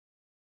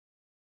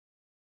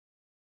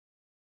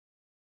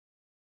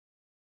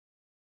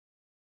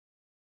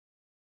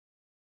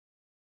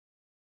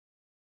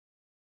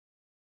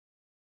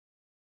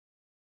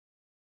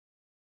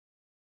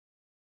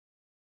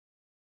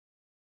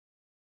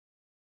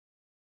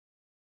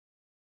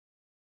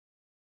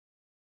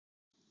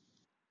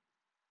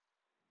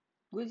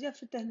Good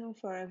afternoon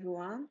for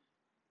everyone.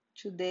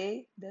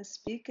 Today, the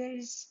speaker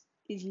is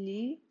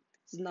Ilir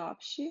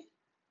Snopche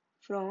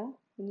from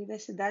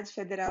Universidade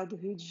Federal do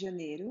Rio de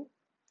Janeiro.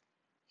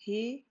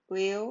 He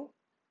will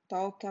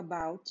talk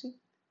about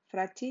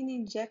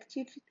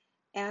Frattini-injective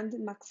and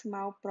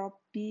maximal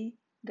pro-P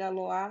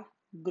Galois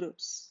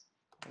groups.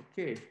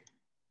 Okay,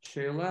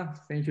 Sheila,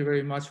 thank you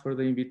very much for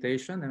the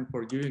invitation and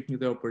for giving me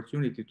the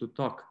opportunity to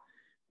talk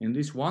in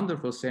this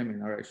wonderful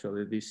seminar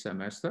actually this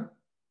semester.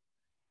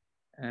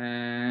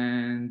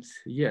 And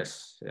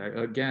yes,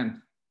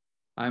 again,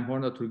 I'm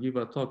honored to give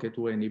a talk at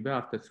UNIB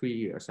after 3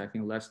 years. I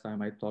think last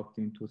time I talked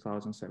in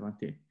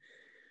 2017.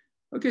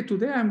 Okay,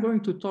 today I'm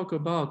going to talk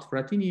about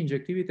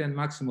Frattini-injectivity and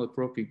maximal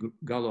pro-P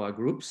Galois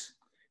groups.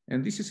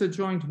 And this is a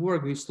joint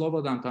work with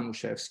Slobodan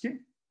Tanushevski.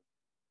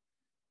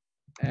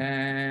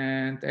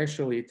 And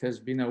actually, it has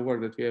been a work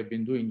that we have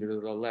been doing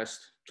during the last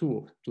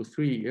 2 to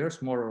 3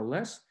 years, more or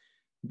less.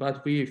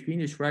 But we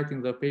finished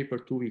writing the paper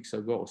 2 weeks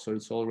ago, so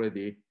it's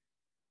already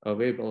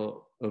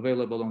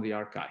available on the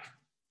archive.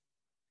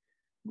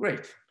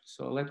 Great,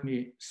 so let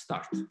me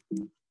start.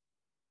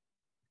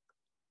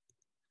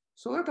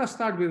 So let us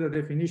start with the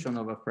definition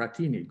of a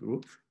Frattini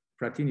group,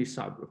 Frattini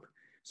subgroup.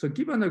 So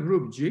given a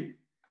group G,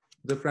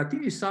 the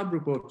Frattini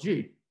subgroup of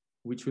G,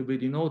 which will be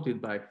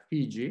denoted by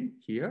Pg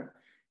here,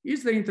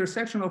 is the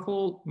intersection of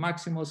all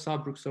maximal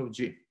subgroups of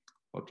G,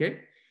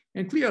 okay?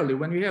 And clearly,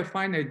 when we have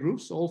finite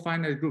groups, all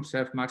finite groups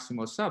have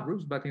maximal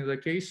subgroups, but in the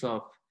case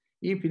of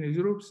infinite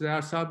groups, there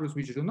are subgroups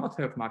which do not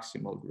have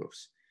maximal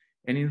groups.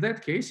 And in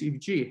that case, if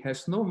G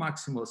has no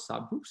maximal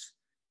subgroups,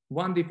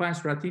 one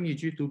defines Frattini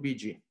G to be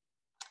G,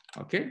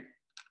 okay?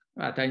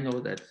 But I know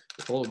that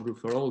for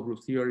all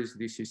group theories,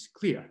 this is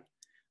clear.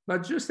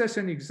 But just as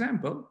an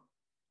example,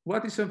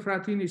 what is a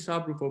Frattini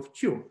subgroup of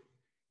Q?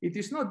 It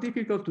is not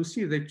difficult to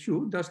see that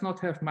Q does not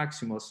have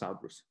maximal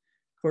subgroups.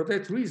 For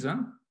that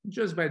reason,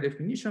 just by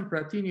definition,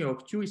 Frattini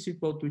of Q is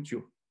equal to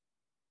Q.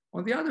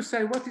 On the other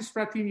side, what is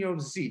Frattini of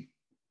Z?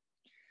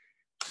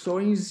 So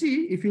in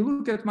Z, if you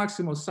look at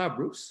maximal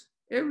subgroups,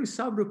 every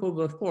subgroup of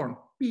the form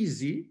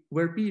PZ,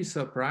 where P is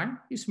a prime,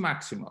 is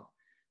maximal.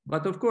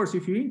 But of course,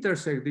 if you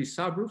intersect these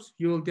subgroups,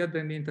 you will get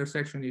that the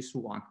intersection is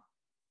 1.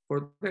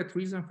 For that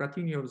reason,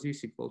 Frattini of Z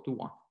is equal to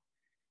 1.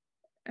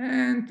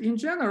 And in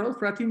general,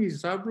 Frattini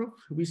subgroup,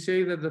 we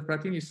say that the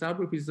Frattini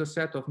subgroup is the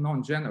set of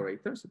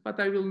non-generators, but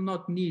I will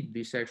not need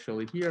this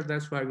actually here.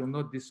 That's why I will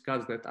not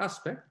discuss that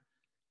aspect.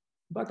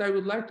 But I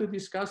would like to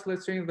discuss,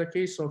 let's say in the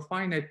case of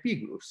finite P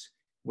groups,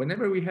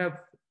 whenever we have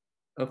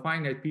a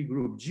finite P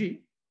group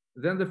G,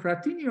 then the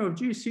Frattini of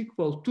G is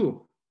equal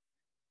to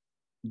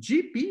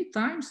GP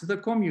times the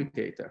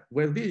commutator,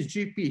 where this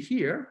GP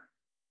here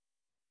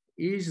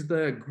is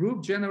the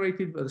group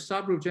generated, the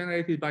subgroup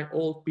generated by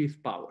all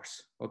pth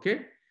powers,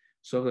 okay?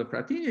 So the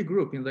Frattini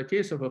group, in the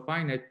case of a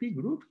finite P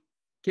group,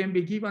 can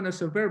be given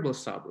as a verbal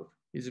subgroup.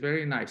 It's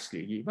very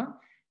nicely given,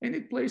 and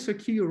it plays a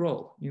key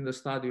role in the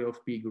study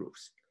of P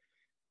groups.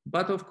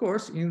 But of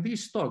course, in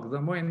this talk,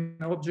 the main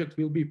object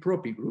will be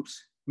pro-P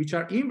groups, which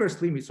are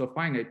inverse limits of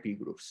finite P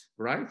groups,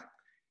 right?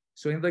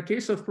 So in the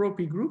case of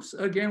pro-P groups,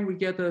 again, we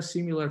get a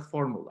similar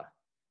formula.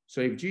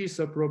 So if G is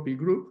a pro-P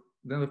group,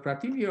 then the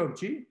Frattini of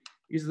G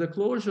is the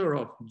closure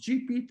of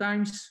GP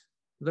times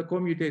the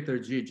commutator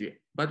GG.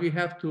 But we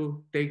have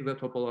to take the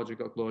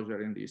topological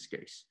closure in this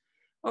case.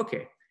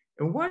 Okay,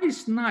 and why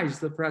is nice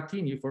the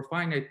Frattini for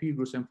finite P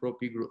groups and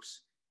pro-P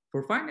groups?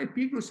 For finite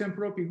P groups and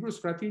pro-P groups,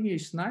 Frattini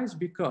is nice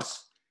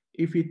because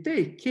if we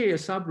take K a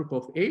subgroup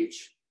of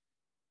H,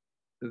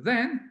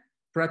 then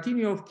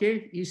Frattini of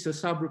K is a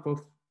subgroup of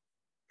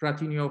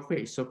Frattini of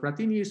H. So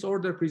Frattini is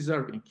order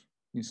preserving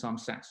in some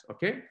sense,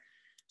 okay?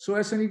 So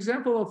as an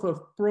example of a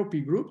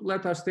pro-P group,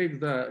 let us take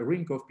the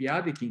ring of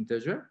p-adic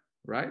integer,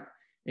 right?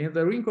 In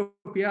the ring of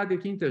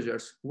p-adic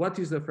integers, what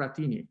is the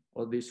Frattini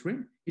of this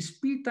ring? Is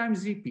P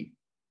times ZP.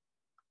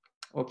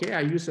 Okay,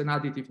 I use an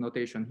additive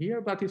notation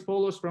here, but it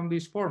follows from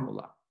this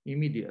formula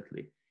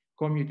immediately.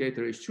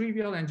 Commutator is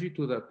trivial and G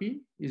to the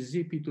P is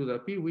ZP to the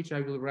P, which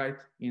I will write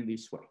in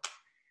this way.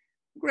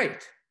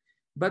 Great.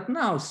 But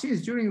now,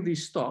 since during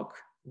this talk,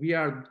 we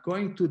are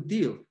going to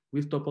deal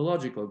with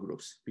topological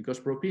groups, because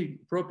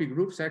pro-P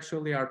groups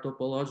actually are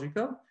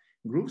topological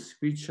groups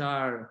which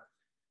are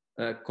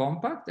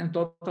compact and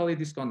totally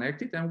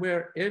disconnected, and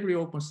where every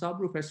open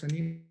subgroup has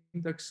an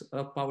index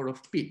of power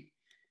of P.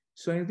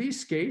 So in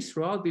this case,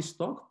 throughout this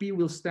talk, P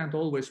will stand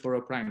always for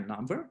a prime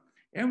number,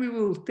 and we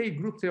will take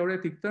group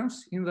theoretic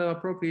terms in the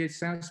appropriate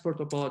sense for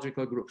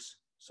topological groups.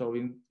 So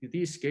in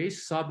this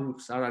case,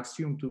 subgroups are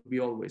assumed to be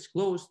always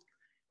closed,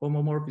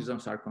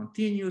 homomorphisms are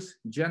continuous,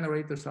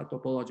 generators are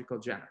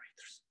topological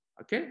generators.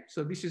 Okay,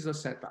 so this is a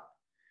setup.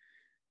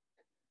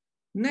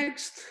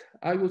 Next,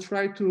 I will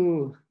try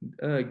to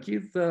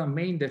give the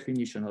main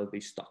definition of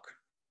this talk.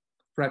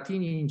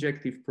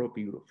 Frattini-injective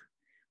pro-P group.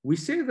 We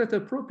say that a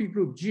pro-P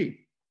group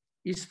G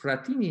is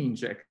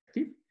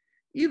Frattini-injective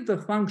if the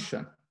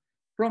function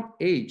from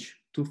H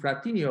to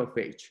Frattini of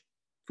H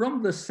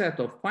from the set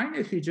of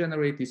finitely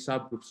generated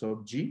subgroups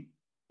of G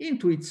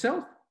into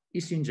itself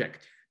is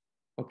injective,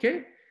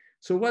 okay?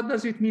 So what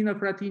does it mean, a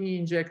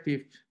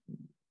Frattini-injective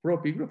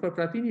propy group? A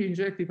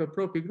Frattini-injective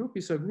propy group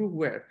is a group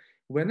where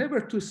whenever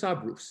two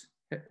subgroups,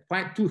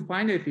 two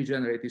finitely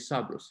generated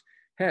subgroups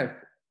have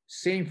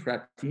same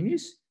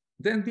Frattinis,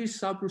 then these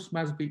subgroups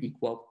must be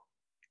equal,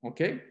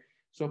 okay?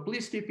 So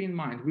please keep in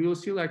mind, we will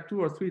see like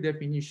 2 or 3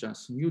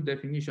 definitions, new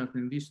definitions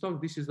in this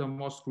talk. This is the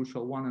most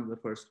crucial one and the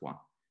first one.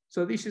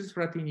 So this is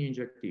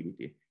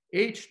Frattini-injectivity.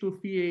 H to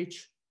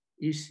pH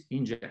is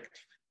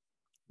injective.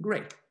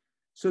 Great.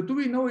 So do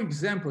we know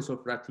examples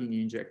of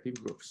Frattini-injective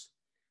groups?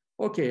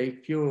 Okay,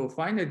 if you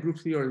finite group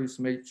theorists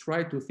may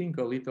try to think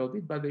a little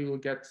bit, but they will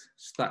get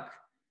stuck.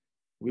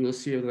 We will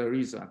see the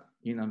reason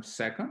in a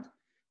second.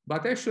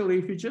 But actually,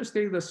 if you just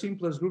take the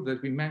simplest group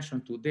that we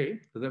mentioned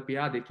today, the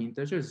p-adic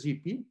integer,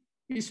 ZP,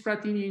 is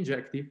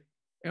Frattini-injective.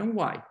 And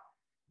why?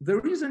 The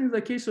reason in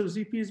the case of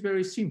ZP is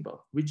very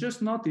simple. We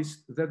just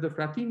noticed that the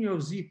Frattini of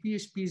ZP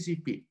is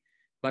PZP.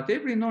 But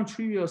every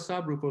non-trivial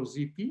subgroup of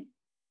ZP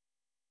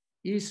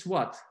is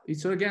what?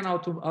 It's again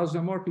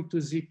isomorphic to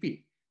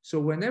ZP. So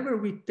whenever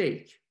we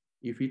take,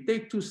 if we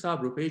take two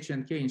subgroup H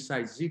and K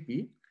inside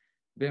ZP,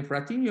 then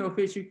Frattini of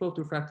H equal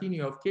to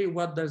Frattini of K,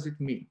 what does it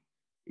mean?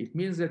 It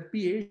means that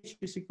pH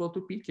is equal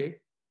to pK.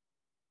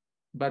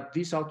 But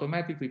this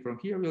automatically from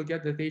here, we'll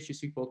get that H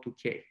is equal to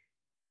K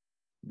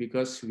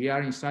because we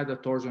are inside a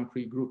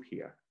torsion-free group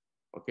here.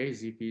 Okay,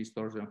 ZP is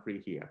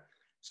torsion-free here.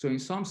 So in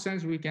some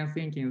sense, we can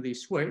think in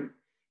this way.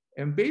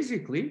 And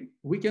basically,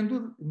 we can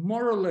do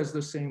more or less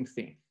the same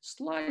thing.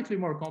 Slightly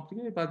more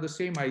complicated, but the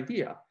same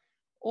idea.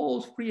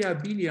 All free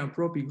abelian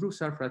propy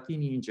groups are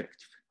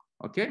Frattini-injective.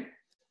 Okay?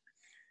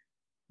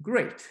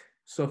 Great.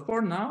 So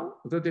for now,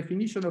 the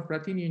definition of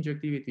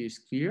Frattini-injectivity is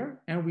clear,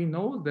 and we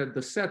know that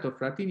the set of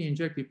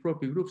Frattini-injective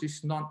propy groups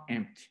is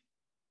non-empty.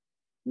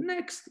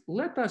 Next,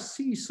 let us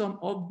see some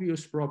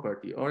obvious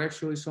property, or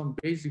actually some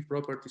basic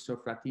properties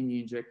of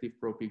Frattini-injective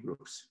propy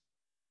groups.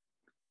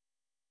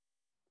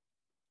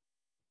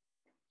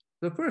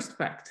 The first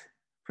fact,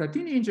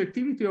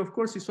 Frattini-injectivity, of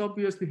course, is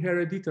obviously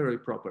hereditary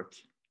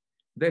property.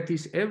 That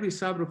is, every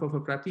subgroup of a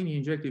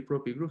Frattini-injective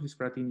propy group is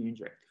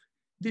Frattini-injective.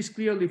 This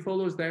clearly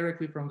follows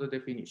directly from the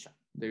definition.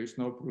 There is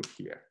no proof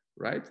here,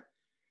 right?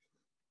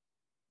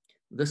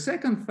 The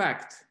second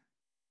fact,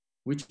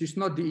 which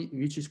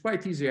is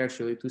quite easy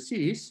actually to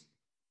see, is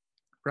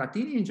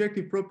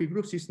Frattini-injective propy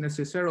groups is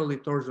necessarily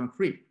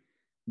torsion-free.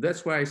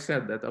 That's why I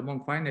said that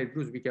among finite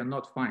groups we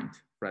cannot find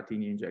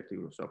Frattini-injective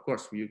groups. Of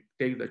course, we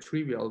take the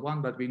trivial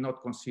one, but we will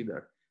not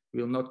consider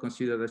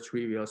the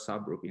trivial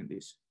subgroup in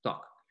this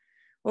talk.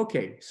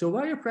 Okay, so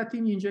why a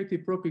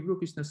Frattini-injective propy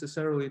group is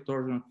necessarily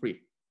torsion-free?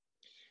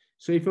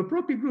 So if a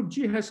propy group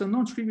G has a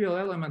non-trivial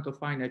element of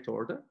finite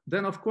order,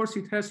 then of course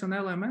it has an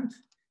element,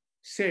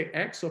 say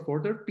X of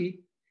order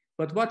P.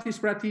 But what is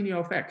Frattini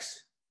of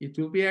X? It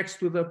will be X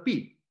to the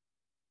P.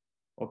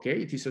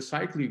 Okay, it is a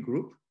cyclic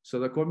group. So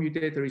the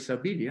commutator is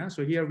abelian.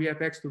 So here we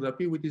have X to the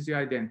P, which is the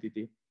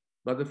identity.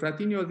 But the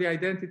Frattini of the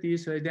identity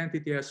is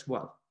identity as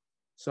well.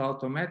 So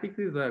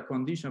automatically the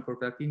condition for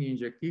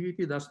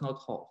Frattini-injectivity does not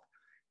hold.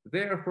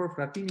 Therefore,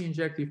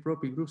 Frattini-injective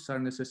propy groups are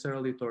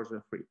necessarily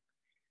torsion-free.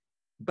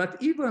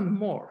 But even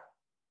more,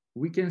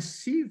 we can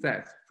see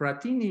that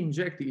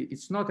Frattini-injective,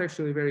 it's not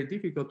actually very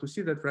difficult to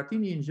see that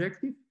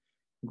Frattini-injective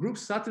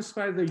groups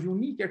satisfy the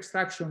unique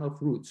extraction of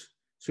roots.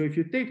 So if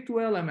you take two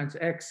elements,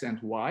 X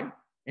and Y,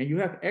 and you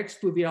have X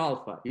to the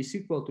alpha is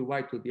equal to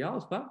Y to the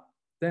alpha,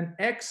 then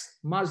X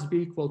must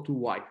be equal to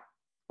Y,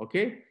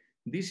 okay?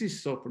 This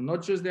is so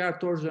not just they are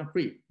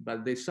torsion-free,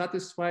 but they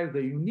satisfy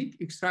the unique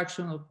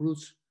extraction of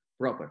roots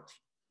property.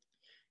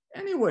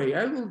 Anyway,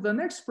 the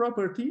next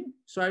property,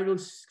 so I will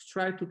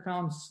try to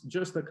count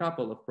just a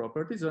couple of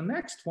properties. The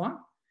next one,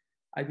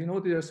 I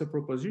denoted as a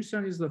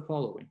proposition, is the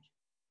following.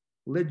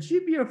 Let G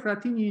be a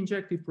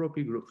Frattini-injective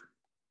propy group.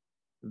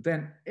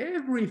 Then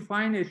every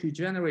finitely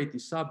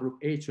generated subgroup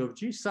H of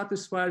G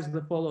satisfies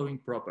the following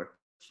property.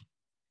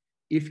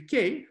 If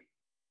K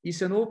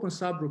is an open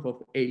subgroup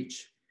of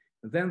H,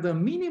 then the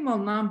minimal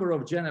number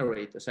of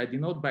generators, I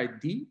denote by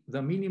D,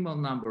 the minimal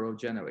number of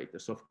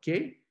generators of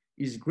K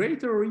is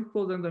greater or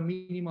equal than the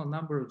minimal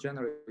number of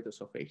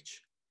generators of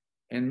H.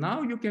 And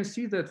now you can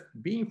see that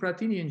being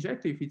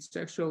Frattini-injective, it's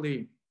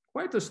actually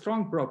quite a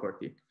strong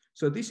property.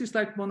 So this is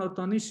like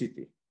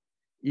monotonicity.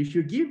 If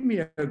you give me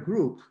a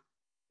group,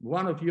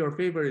 one of your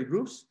favorite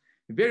groups,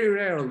 very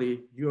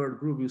rarely your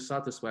group will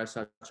satisfy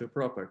such a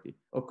property.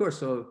 Of course,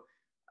 so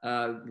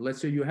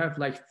let's say you have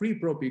like 3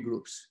 propy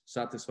groups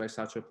satisfy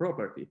such a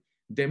property.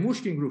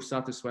 Demushkin group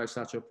satisfies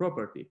such a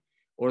property.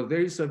 Or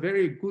there is a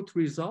very good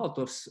result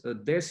of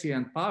Desi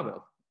and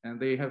Pavel, and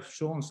they have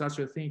shown such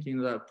a thing in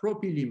the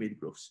propy limit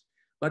groups.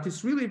 But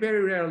it's really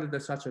very rarely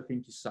that such a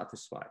thing is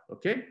satisfied,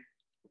 okay?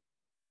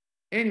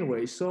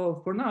 Anyway,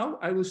 so for now,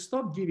 I will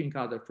stop giving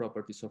other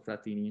properties of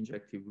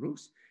Frattini-injective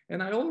groups,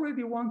 and I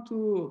already want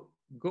to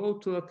go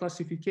to a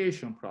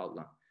classification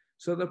problem.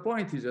 So the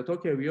point is that,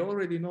 okay, we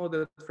already know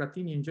that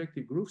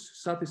Frattini-injective groups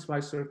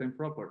satisfy certain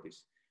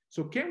properties.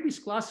 So can we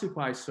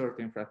classify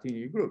certain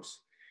Frattini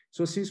groups?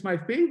 So since my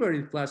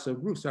favorite class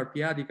of groups are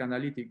p-adic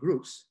analytic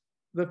groups,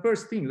 the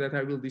first thing that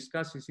I will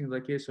discuss is in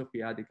the case of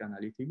p-adic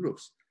analytic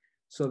groups.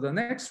 So the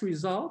next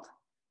result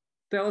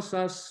tells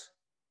us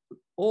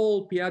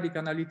all p-adic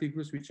analytic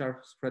groups which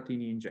are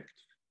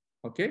Frattini-injective.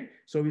 Okay,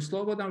 so with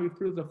Slobodan, we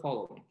prove the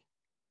following.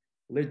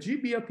 Let G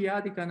be a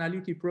p-adic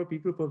analytic property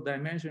group of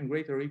dimension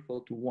greater or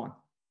equal to 1.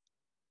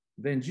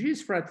 Then G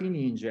is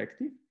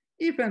Frattini-injective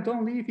if and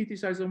only if it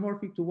is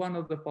isomorphic to one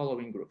of the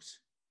following groups.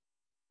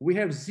 We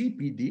have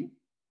ZPD,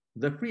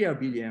 the free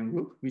abelian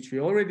group, which we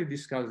already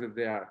discussed that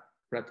they are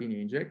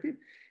Frattini-injective,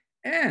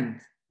 and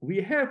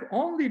we have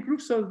only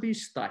groups of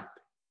this type.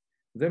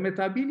 The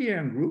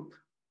metabelian group,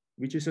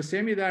 which is a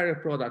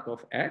semi-direct product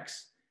of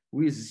X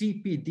with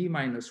ZPD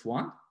minus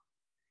 1,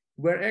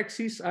 where X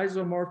is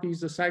isomorphic,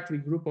 is a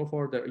cyclic group of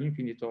order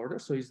infinite order,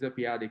 so it's the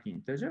p-adic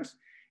integers.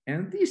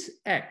 And this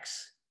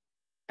X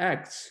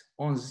acts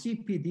on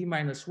ZPD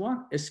minus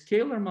 1, a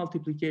scalar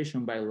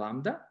multiplication by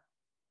lambda,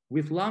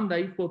 with lambda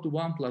equal to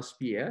 1 plus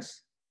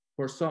PS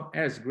for some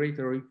S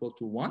greater or equal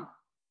to 1.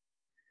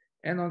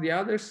 And on the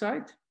other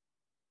side,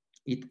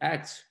 it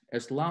acts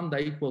as lambda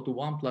equal to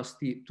 1 plus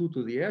T 2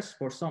 to the S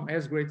for some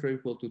S greater or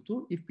equal to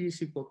 2 if P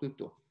is equal to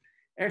 2.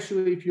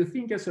 Actually, if you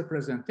think as a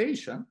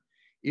presentation,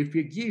 if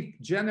you give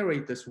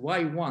generators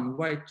Y1,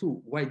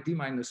 Y2, YD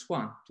minus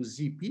 1 to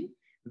ZP,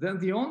 then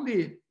the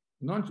only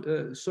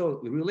so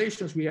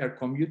relations we are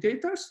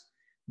commutators,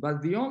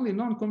 but the only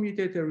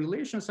non-commutator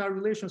relations are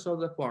relations of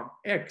the form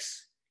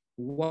X,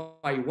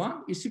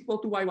 Y1 is equal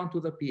to Y1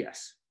 to the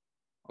PS.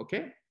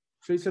 Okay?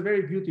 So it's a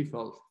very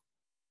beautiful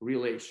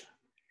relation.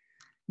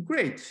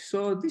 Great,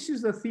 so this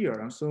is the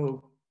theorem.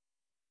 So,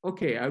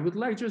 okay, I would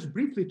like just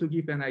briefly to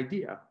give an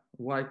idea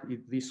why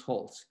this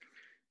holds.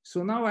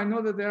 So now I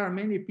know that there are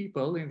many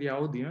people in the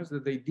audience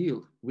that they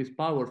deal with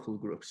powerful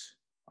groups,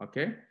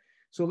 okay?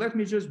 So let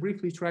me just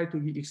briefly try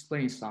to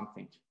explain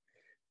something.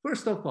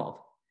 First of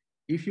all,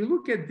 if you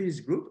look at this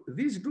group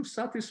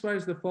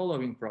satisfies the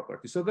following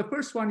property. So the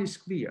first one is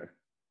clear,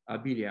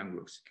 abelian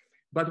groups.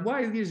 But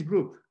why this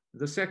group?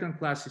 The second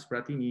class is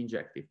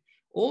Frattini-injective.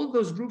 All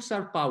those groups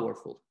are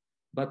powerful,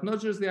 but not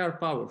just they are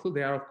powerful,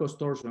 they are of course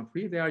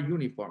torsion-free, they are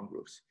uniform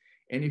groups.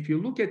 And if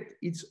you look at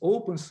its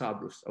open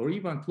subgroups or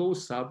even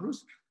closed subgroups,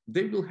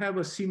 they will have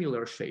a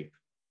similar shape.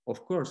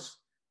 Of course,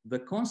 the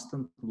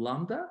constant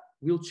lambda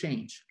will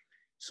change.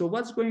 So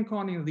what's going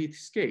on in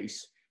this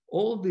case?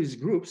 All these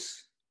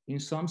groups, in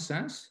some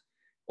sense,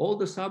 all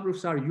the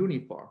subgroups are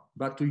uniform,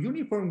 but to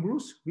uniform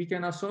groups, we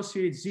can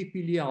associate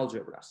ZP Lie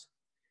algebras.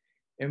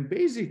 And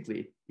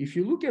basically, if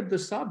you look at the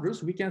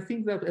subgroups, we can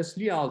think that as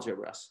Lie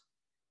algebras.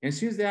 And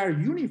since they are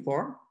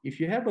uniform, if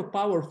you have a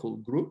powerful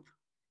group,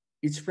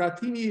 its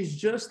Frattini is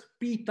just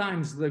P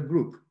times the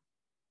group,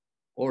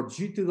 or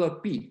G to the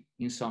P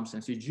in some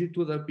sense, it's G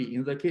to the P.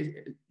 In the case,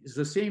 it's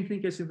the same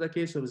thing as in the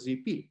case of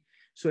ZP.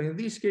 So in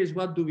this case,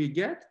 what do we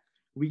get?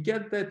 We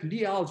get that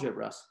Lie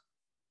algebras.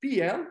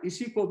 PL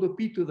is equal to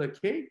P to the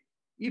K,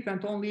 if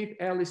and only if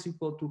L is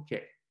equal to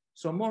K.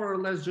 So more or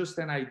less just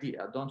an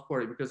idea, don't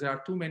worry, because there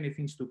are too many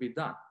things to be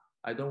done.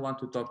 I don't want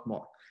to talk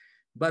more.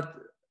 But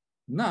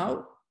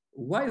now,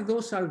 why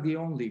those are the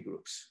only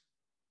groups?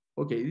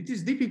 Okay, it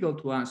is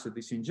difficult to answer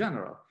this in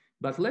general,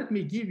 but let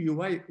me give you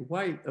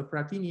why a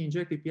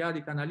Frattini-injective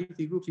p-adic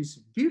analytic group is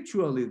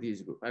virtually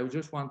this group. I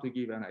just want to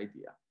give an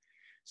idea.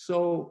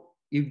 So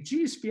if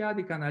G is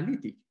p-adic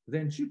analytic,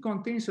 then G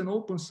contains an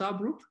open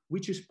subgroup,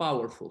 which is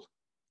powerful,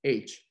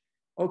 H.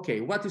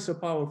 Okay, what is a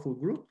powerful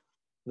group?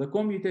 The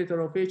commutator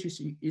of H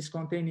is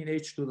contained in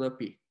H to the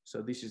P.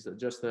 So this is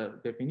just a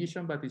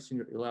definition, but it's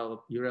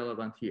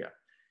irrelevant here.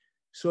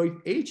 So if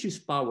H is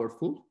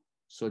powerful,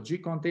 so G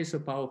contains a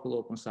powerful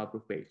open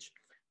subgroup H.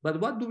 But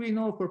what do we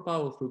know for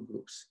powerful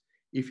groups?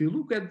 If you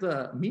look at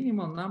the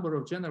minimum number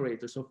of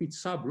generators of each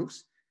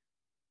subgroups,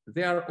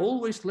 they are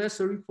always less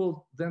or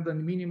equal than the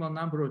minimum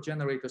number of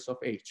generators of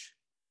H.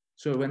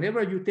 So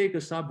whenever you take a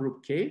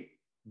subgroup K,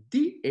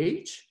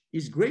 DH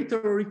is greater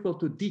or equal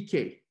to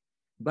DK.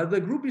 But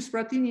the group is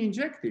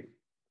Frattini-injective.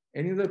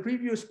 And in the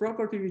previous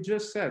property we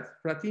just said,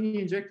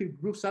 Frattini-injective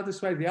groups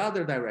satisfy the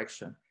other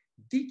direction.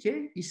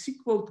 DK is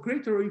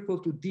greater or equal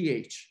to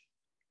DH.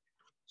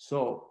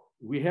 So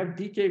we have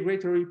DK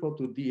greater or equal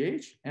to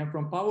DH, and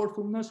from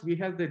powerfulness we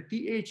have that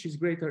DH is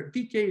greater,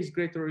 DK is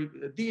greater,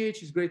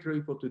 DH is greater or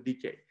equal to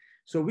DK.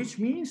 So which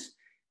means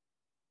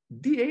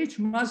DH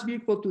must be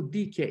equal to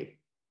DK.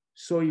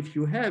 So if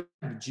you have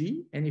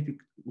G, and if you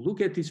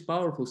look at this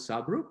powerful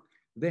subgroup,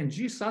 then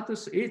H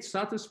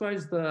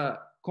satisfies the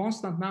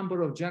constant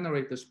number of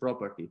generators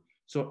property.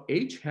 So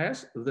H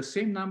has the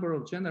same number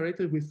of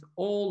generators with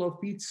all of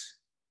its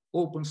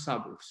open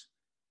subgroups.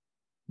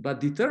 But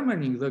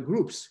determining the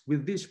groups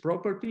with this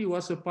property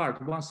was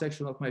one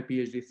section of my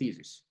PhD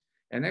thesis.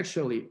 And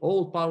actually,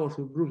 all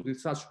powerful groups with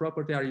such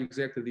property are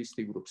exactly these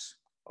three groups,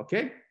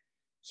 okay?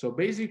 So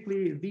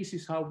basically, this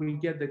is how we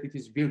get that it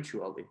is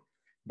virtually.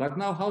 But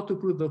now how to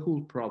prove the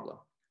whole problem?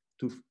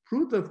 To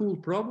prove the whole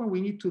problem,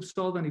 we need to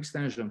solve an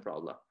extension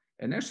problem.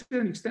 And actually,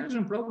 an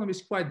extension problem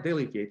is quite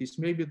delicate. It's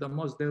maybe the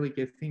most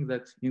delicate thing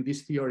that in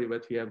this theory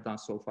that we have done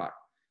so far.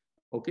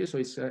 Okay, so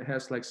it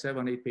has like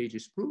 7-8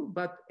 pages proof,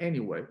 but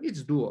anyway,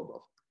 it's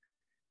doable.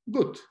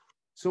 Good.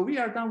 So we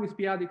are done with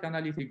periodic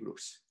analytic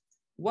groups.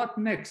 What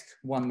next,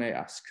 one may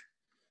ask?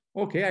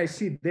 Okay, I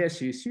see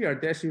Desi is here.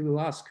 Desi will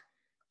ask,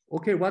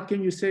 okay, what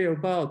can you say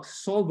about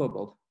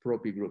solvable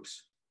propy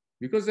groups?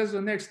 Because that's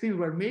the next thing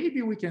where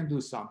maybe we can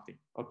do something,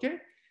 okay?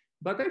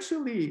 But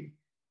actually,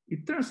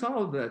 it turns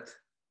out that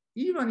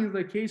even in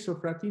the case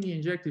of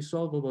Frattini-injective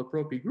solvable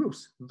propy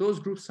groups, those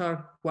groups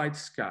are quite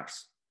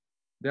scarce.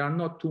 There are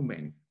not too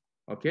many,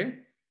 okay?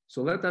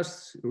 So let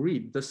us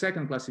read the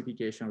second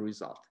classification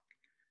result.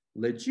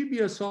 Let G be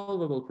a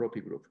solvable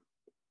propy group.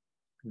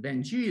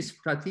 Then G is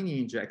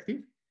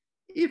Frattini-injective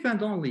if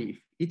and only if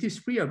it is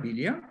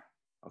pre-abelian,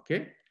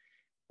 okay?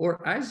 Or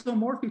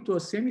isomorphic to a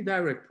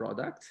semi-direct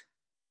product.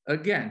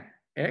 Again,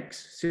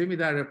 X,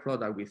 semi-direct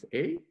product with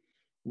A,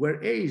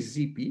 where A is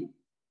ZP,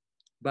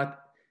 but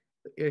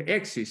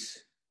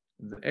X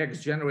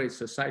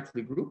generates a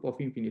cyclic group of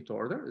infinite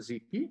order,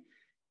 ZP,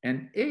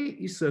 and A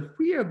is a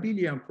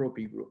pre-abelian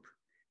propy group.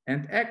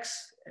 And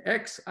X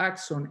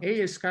acts on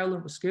A as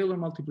scalar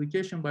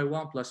multiplication by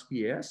 1 plus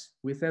PS,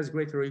 with S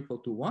greater or equal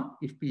to 1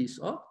 if P is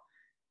odd,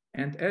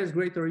 and S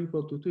greater or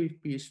equal to 2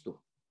 if P is 2.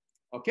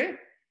 Okay?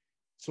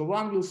 So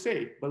one will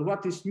say, but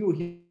what is new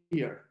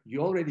here?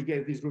 You already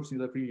gave these groups in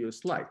the previous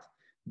slide.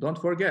 Don't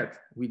forget,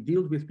 we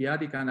dealt with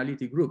periodic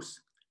analytic groups.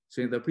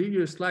 So in the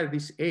previous slide,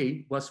 this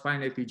A was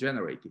finitely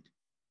generated.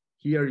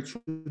 Here it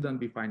shouldn't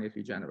be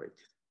finitely generated,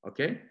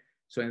 okay?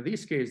 So in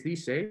this case,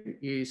 this A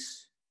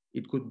is,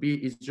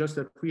 it's just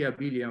a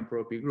pre-abelian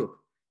propy group.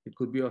 It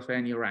could be of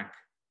any rank,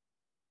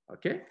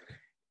 okay?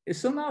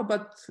 So now,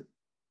 but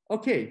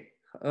okay,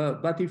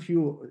 but if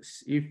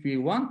we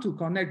want to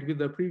connect with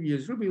the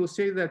previous group, we will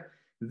say that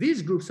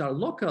these groups are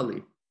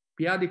locally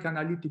periodic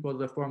analytic of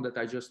the form that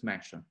I just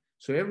mentioned.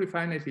 So every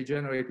finitely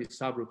generated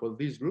subgroup of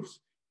these groups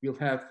will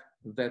have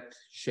that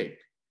shape.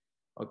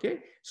 Okay,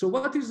 so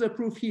what is the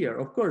proof here?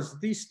 Of course,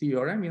 this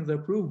theorem, in the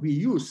proof, we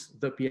use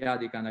the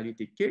periodic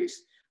analytic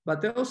case,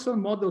 but also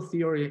model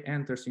theory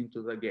enters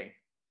into the game,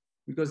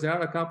 because there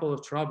are a couple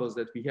of troubles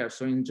that we have.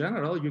 So in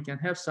general, you can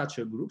have such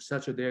a group,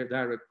 such a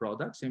direct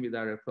product,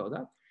 semi-direct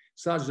product,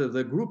 such that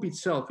the group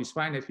itself is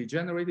finitely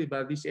generated,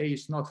 but this A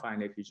is not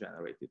finitely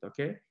generated,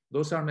 okay?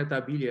 Those are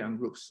meta-abelian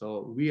groups,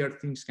 so weird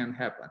things can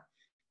happen.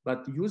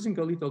 But using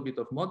a little bit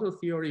of model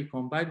theory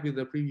combined with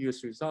the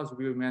previous results,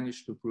 we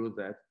managed to prove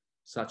that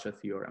such a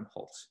theorem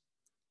holds.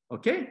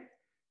 Okay?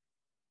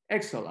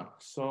 Excellent.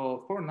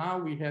 So for now,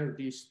 we have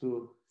these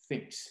two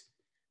things.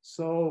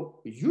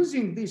 So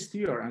using this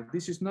theorem,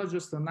 this is not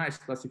just a nice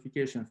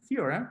classification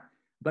theorem,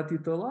 but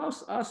it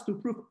allows us to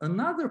prove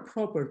another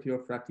property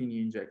of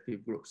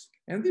Frattini-injective groups.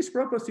 And this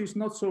property is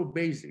not so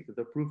basic.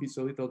 The proof is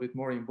a little bit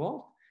more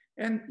involved,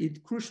 and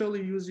it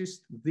crucially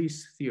uses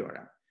this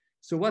theorem.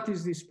 So what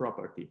is this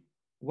property?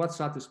 What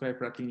satisfies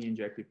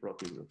Frattini-injective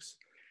propy groups?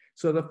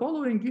 So the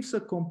following gives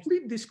a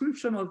complete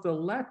description of the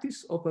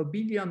lattice of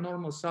abelian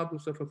normal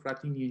subgroups of a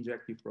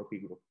Frattini-injective propy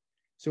group.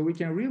 So we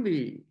can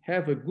really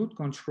have a good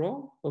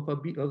control of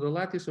the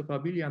lattice of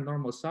abelian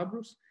normal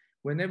subgroups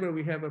whenever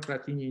we have a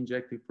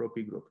Frattini-injective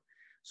propy group.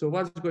 So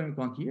what's going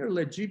on here?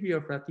 Let G be a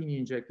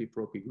Frattini-injective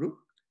propy group.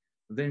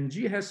 Then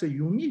G has a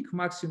unique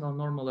maximal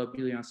normal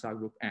abelian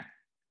subgroup N.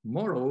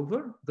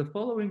 Moreover, the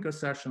following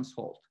assertions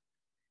hold.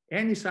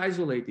 N is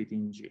isolated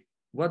in G.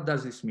 What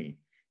does this mean?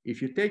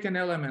 If you take an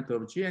element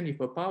of G and if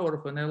a power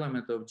of an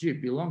element of G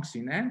belongs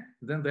in N,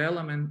 then the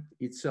element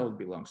itself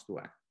belongs to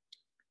N.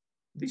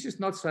 This is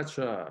not such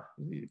a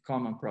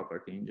common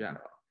property in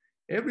general.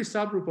 Every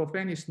subgroup of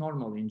N is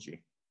normal in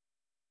G.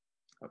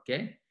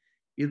 Okay?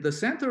 If the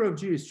center of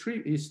G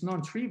is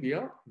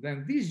non-trivial,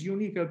 then this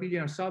unique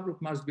abelian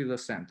subgroup must be the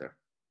center.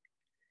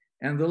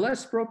 And the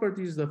last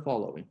property is the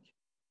following.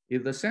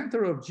 If the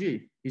center of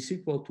G is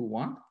equal to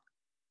 1,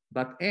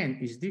 but N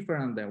is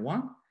different than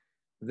 1,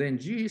 then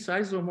G is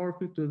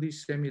isomorphic to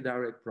this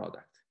semi-direct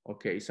product.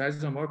 Okay, it's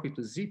isomorphic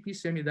to ZP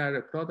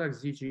semi-direct product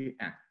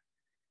ZGN.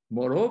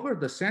 Moreover,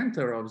 the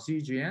center of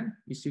ZGN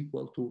is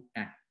equal to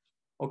N.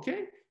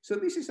 Okay, so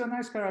this is a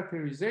nice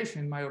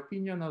characterization, in my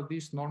opinion, of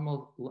this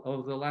normal,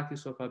 of the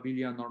lattice of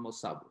abelian normal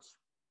subgroups.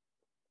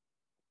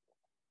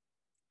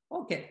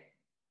 Okay,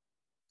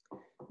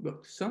 good.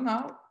 So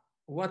now,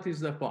 what is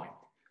the point?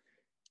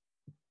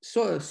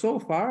 So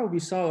far, we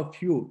saw a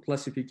few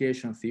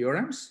classification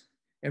theorems.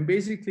 And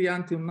basically,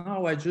 until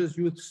now, I just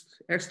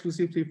used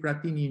exclusively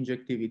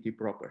Frattini-injectivity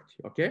property,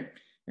 okay?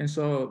 And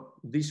so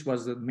this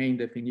was the main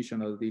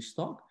definition of this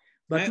talk.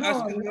 But May I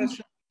ask a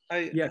question?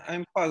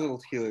 I'm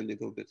puzzled here a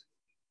little bit.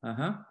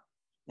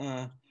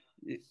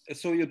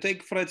 So you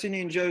take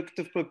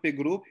Frattini-injective propy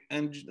group,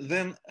 and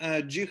then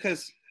G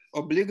has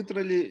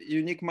obligatorily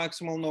unique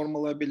maximal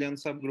normal abelian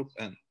subgroup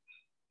N.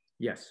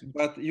 Yes.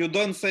 But you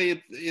don't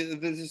say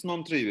this is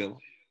non-trivial.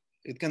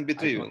 It can be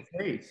trivial.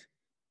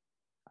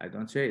 I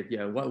don't say it.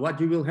 Yeah, what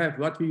you will have,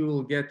 what you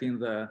will get in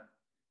the,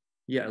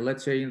 yeah,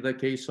 let's say in the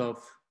case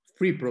of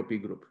free propy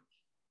group.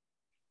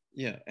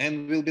 Yeah,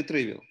 and will be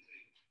trivial.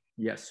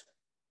 Yes.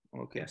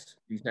 Okay. Yes,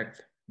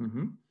 exactly.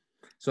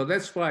 So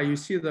that's why you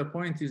see the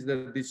point is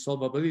that this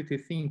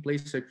solvability thing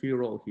plays a key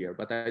role here,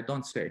 but I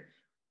don't say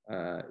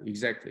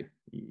exactly.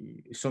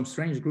 Some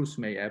strange groups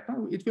may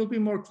happen. It will be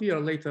more clear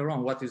later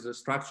on what is the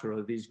structure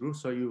of these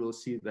groups, so you will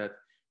see that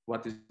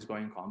what is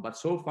going on. But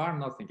so far,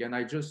 nothing. And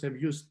I just have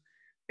used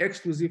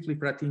exclusively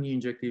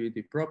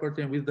Frattini-injectivity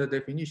property and with the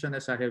definition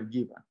as I have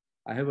given.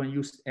 I haven't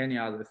used any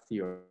other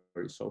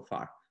theory so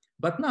far.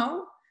 But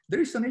now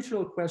there is a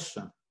natural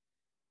question.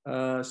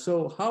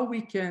 So how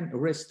we can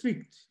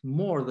restrict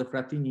more the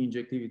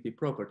Frattini-injectivity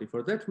property?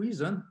 For that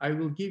reason, I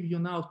will give you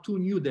now two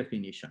new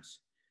definitions.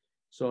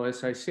 So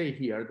as I say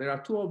here, there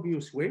are two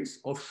obvious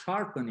ways of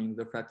sharpening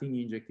the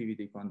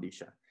Frattini-injectivity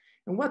condition.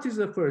 And what is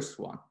the first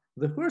one?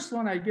 The first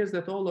one, I guess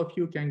that all of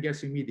you can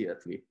guess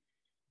immediately.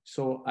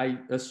 So I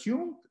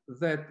assumed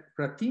that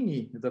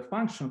Frattini, the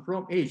function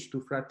from H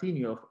to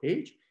Frattini of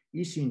H,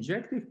 is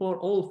injective for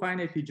all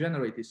finitely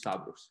generated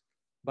subgroups.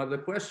 But the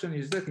question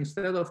is that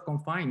instead of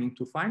confining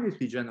to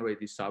finitely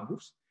generated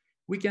subgroups,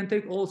 we can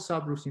take all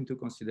subgroups into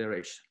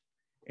consideration.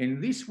 In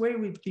this way,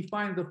 we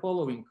define the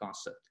following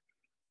concept.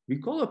 We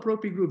call a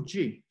propy group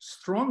G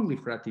strongly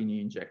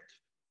Frattini-injective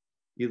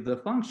if the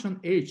function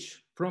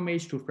H from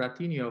H to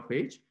Frattini of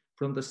H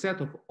from the set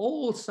of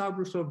all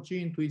subgroups of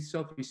G into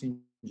itself is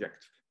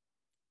injective.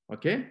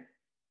 Okay?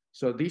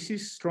 So this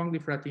is strongly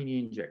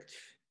Frattini-injective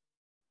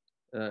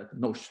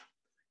notion.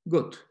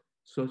 Good.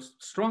 So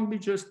strongly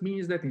just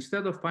means that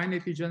instead of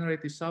finitely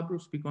generated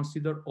subgroups, we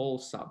consider all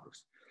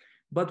subgroups.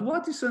 But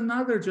what is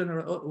another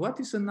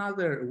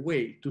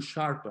way to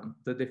sharpen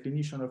the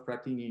definition of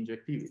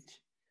Frattini-injectivity?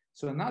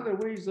 So another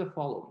way is the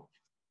following.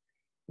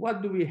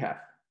 What do we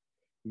have?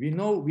 We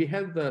know we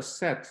have the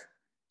set.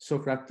 So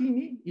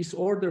Frattini is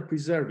order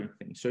preserving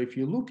thing. So if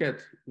you look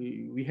at,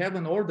 we have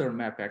an order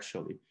map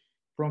actually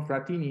from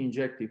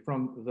Frattini-injective,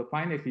 from the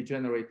finitely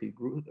generated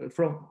group,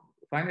 from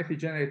finitely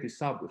generated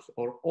subgroups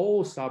or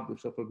all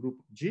subgroups of a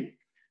group G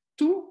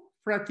to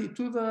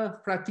the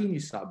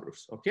Frattini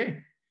subgroups,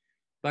 okay?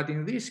 But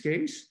in this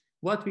case,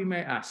 what we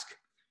may ask,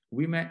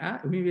 we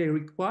may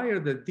require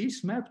that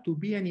this map to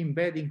be an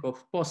embedding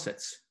of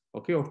posets,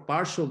 okay, of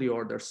partially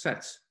ordered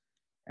sets.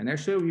 And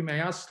actually we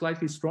may ask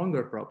slightly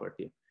stronger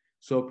property.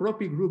 So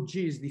propy group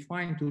G is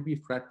defined to be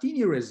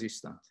Frattini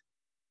resistant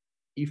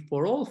if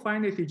for all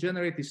finitely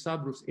generated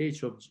subgroups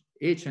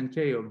H and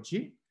K of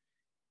G,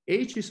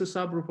 H is a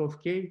subgroup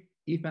of K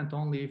if and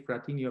only if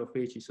Frattini of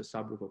H is a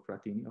subgroup of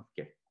Frattini of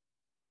K.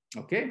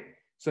 Okay,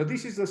 so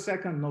this is the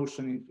second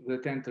notion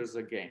that enters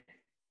the game.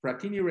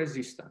 Frattini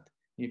resistant.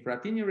 In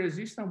Frattini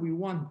resistant, we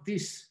want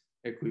this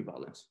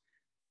equivalence.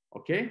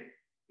 Okay,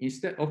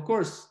 instead, of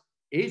course,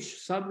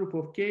 H subgroup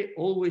of K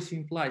always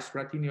implies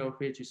Frattini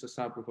of H is a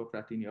subgroup of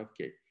Frattini of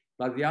K,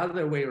 but the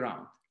other way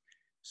around.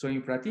 So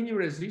in Frattini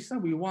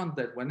resistant, we want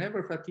that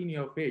whenever Frattini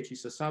of H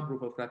is a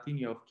subgroup of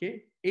Frattini of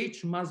K,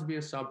 H must be a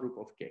subgroup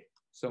of K.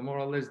 So more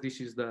or less, this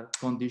is the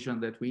condition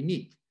that we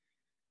need.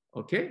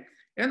 Okay,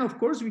 and of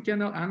course, we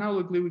can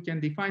analogically, we can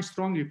define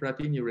strongly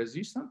Frattini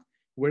resistant,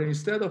 where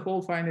instead of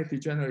all finitely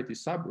generated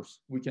subgroups,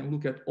 we can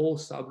look at all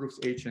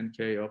subgroups H and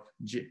K of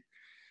G.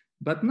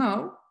 But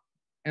now,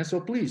 and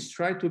so please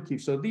try to keep,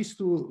 so these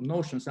two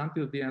notions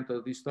until the end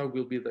of this talk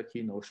will be the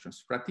key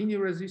notions, Frattini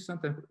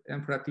resistant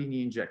and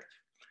Frattini-injective.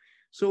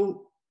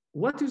 So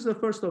what is the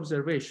first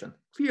observation?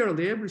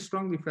 Clearly, every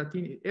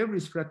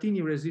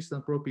Frattini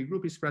resistant propy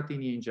group is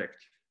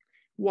Frattini-injective.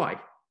 Why?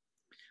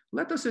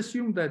 Let us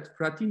assume that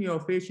Frattini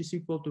of H is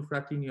equal to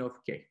Frattini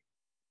of K.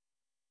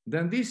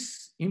 Then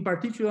this in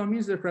particular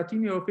means that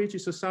Frattini of H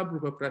is a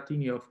subgroup of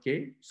Frattini of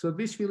K. So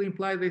this will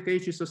imply that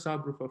H is a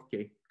subgroup of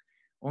K.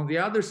 On the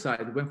other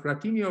side, when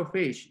Frattini of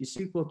H is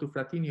equal to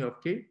Frattini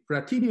of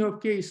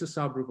K is a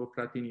subgroup of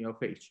Frattini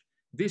of H.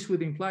 This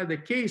would imply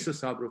that K is a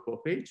subgroup of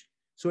H,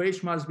 so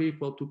H must be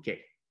equal to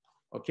K,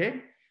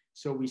 okay?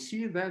 So we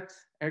see that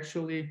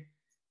actually,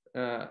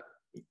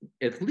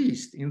 at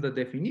least in the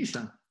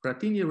definition,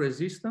 Frattini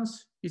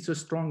resistance is a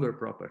stronger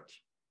property,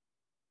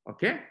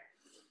 okay?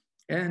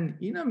 And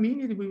in a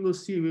minute, we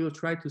will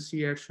try to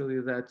see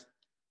actually that,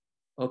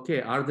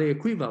 okay, are they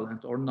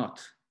equivalent or not?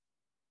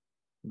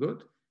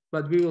 Good.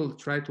 But we will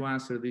try to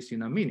answer this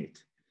in a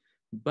minute.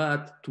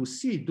 But to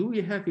see, do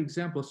we have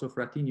examples of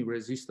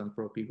Frattini-resistant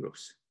propy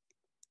groups?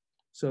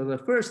 So the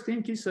first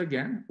thing is,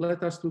 again,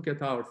 let us look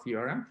at our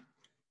theorem.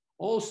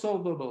 All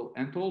solvable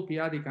and all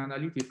periodic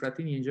analytic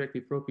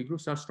Frattini-injective propy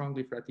groups are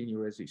strongly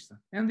Frattini-resistant.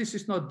 And this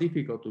is not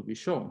difficult to be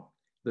shown.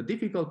 The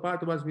difficult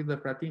part was with the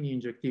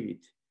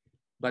Frattini-injectivity.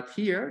 But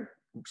here,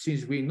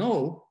 since we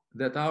know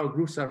that our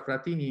groups are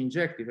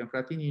Frattini-injective and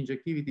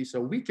Frattini-injectivity is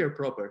a weaker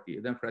property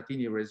than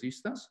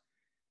Frattini-resistance,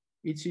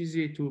 it's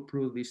easy to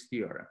prove this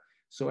theorem.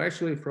 So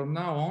actually from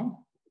now on,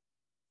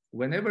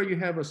 whenever you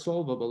have a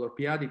solvable or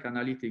periodic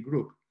analytic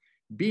group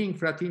being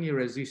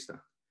Frattini-resistant,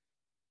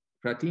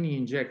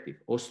 Frattini-injective,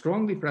 or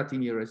strongly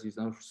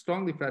Frattini-resistant, or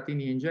strongly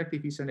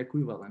Frattini-injective is an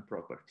equivalent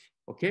property,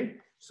 okay?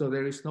 So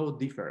there is no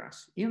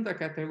difference in the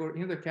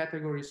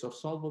categories of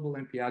solvable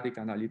and periodic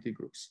analytic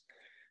groups.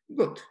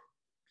 Good.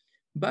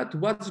 But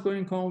what's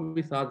going on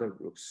with other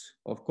groups?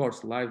 Of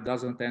course, life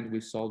doesn't end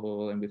with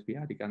solvable and with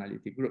periodic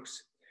analytic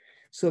groups.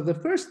 So the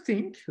first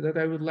thing that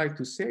I would like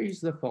to say is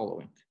the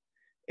following.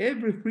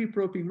 Every free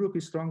propy group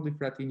is strongly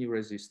Frattini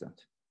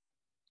resistant,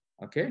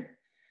 okay?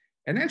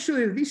 And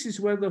actually, this is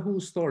where the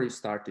whole story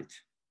started.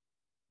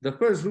 The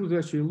first group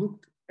that we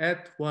looked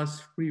at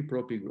was free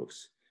propy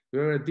groups.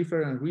 There were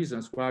different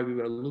reasons why we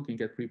were looking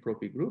at free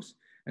propy groups,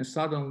 and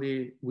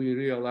suddenly we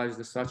realized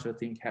that such a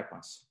thing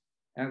happens.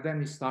 And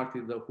then it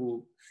started the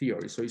whole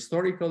theory. So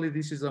historically,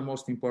 this is the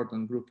most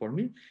important group for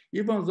me,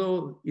 even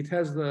though it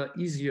has the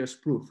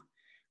easiest proof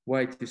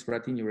why it is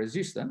Frattini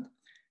resistant.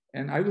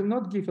 And I will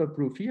not give a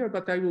proof here,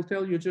 but I will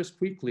tell you just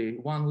quickly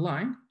one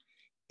line.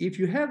 If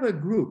you have a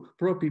group,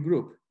 propy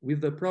group,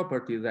 with the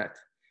property that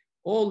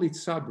all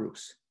its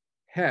subgroups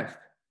have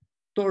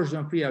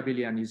torsion-free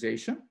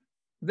abelianization,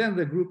 then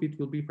the group, it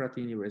will be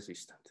Frattini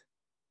resistant.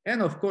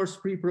 And of course,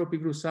 free propy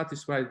group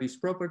satisfies this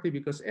property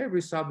because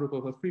every subgroup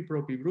of a free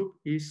propy group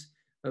is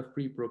a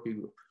free propy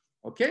group.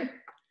 Okay?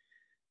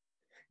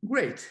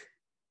 Great.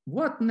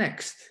 What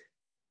next?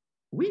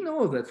 We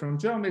know that from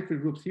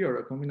geometric group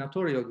theory,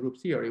 combinatorial group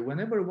theory,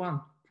 whenever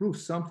one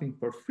proves something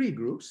for free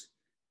groups,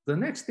 the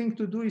next thing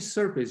to do is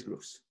surface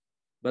groups.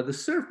 But the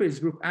surface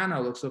group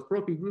analogs of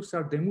propy groups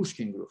are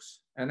Demushkin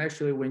groups. And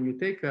actually, when you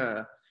take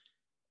a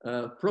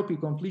propy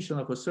completion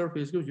of a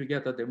surface group, you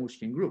get a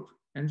Demushkin group.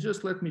 And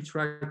just let me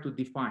try to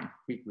define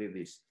quickly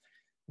this.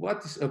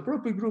 What is a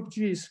propy group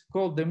G is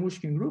called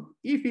Demushkin group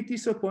if it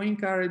is a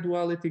Poincare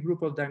duality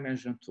group of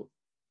dimension 2,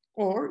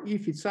 or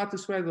if it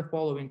satisfies the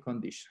following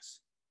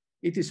conditions.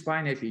 It is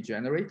finitely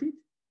generated,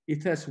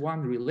 it has one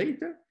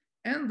relator,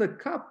 and the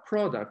cup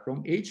product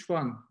from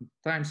H1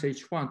 times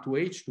H1 to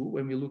H2,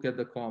 when we look at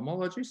the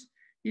cohomologies,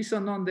 is a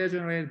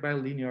non-degenerate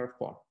bilinear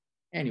form.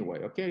 Anyway,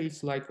 okay,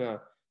 it's like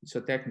it's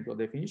a technical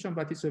definition,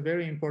 but it's a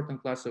very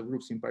important class of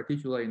groups, in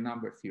particular in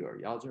number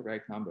theory,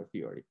 algebraic number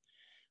theory.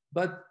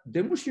 But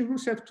Demushkin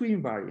groups have two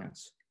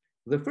invariants.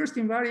 The first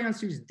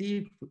invariance is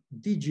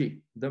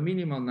DG, the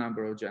minimal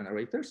number of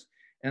generators,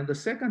 and the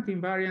second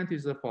invariant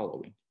is the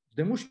following.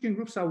 Demushkin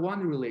groups are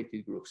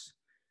one-related groups.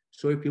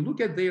 So if you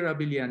look at their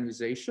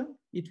abelianization,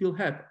 it will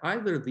have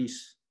either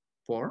this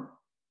form,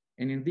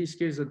 and in this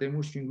case, the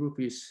Demushkin group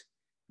is,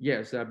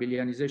 yes, the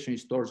abelianization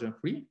is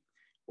torsion-free,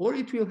 or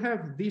it will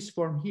have this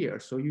form here.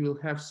 So you will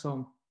have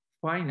some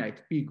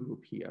finite P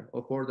group here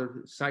of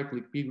order,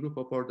 cyclic P group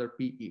of order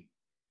PE.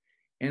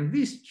 And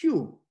this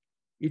Q,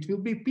 it will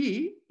be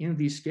P in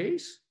this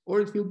case, or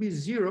it will be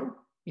 0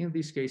 in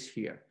this case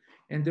here.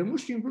 And the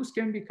Demushkin groups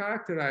can be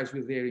characterized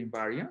with their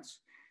invariants.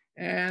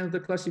 And the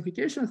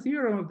classification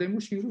theorem of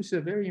Demushkin groups is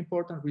a very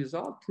important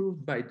result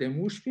proved by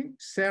Demushkin,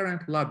 Serre,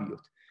 and Labiut.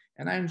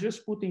 And I'm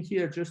just putting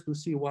here just to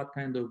see what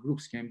kind of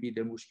groups can be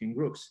Demushkin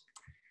groups.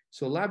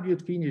 So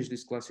Labiut finished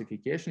this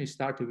classification. He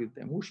started with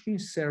Demushkin.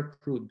 Serre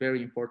proved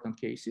very important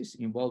cases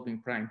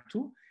involving prime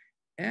 2.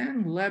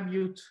 And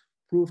Labiut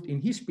proved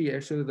in his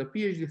PhD, the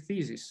PhD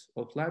thesis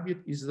of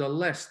Labiut is the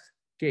last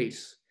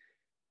case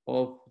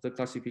of the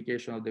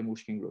classification of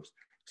Demushkin groups.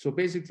 So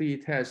basically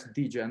it has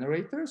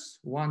degenerators,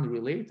 one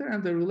relator,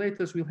 and the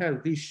relators will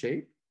have this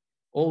shape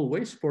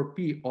always for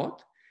P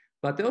odd,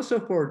 but also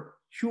for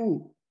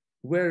Q,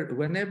 where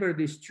whenever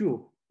this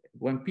Q,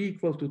 when P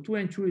equal to 2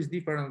 and Q is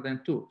different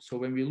than 2. So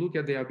when we look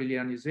at the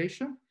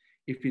abelianization,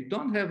 if we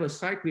don't have a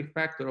cyclic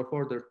factor of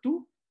order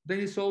 2, then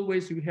it's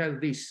always we have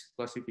this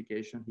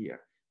classification here.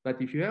 But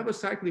if you have a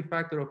cyclic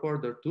factor of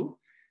order 2,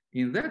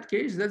 in that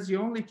case, that's the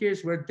only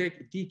case where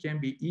D can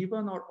be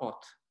even or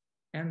odd.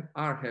 And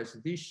R has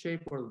this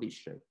shape or this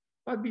shape.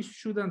 But we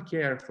shouldn't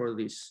care for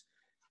this,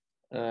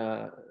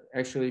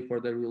 actually for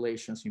the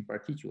relations in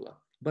particular.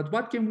 But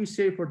what can we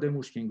say for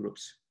Demushkin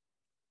groups?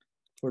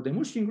 For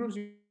Demushkin groups,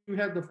 we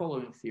have the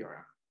following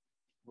theorem.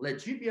 Let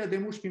G be a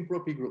Demushkin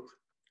propy group.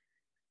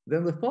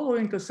 Then the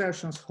following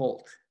assertions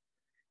hold.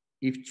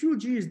 If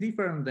 2G is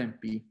different than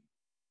P,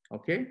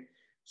 okay?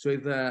 So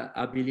if the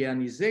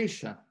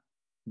abelianization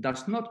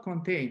does not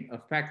contain a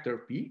factor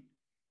P,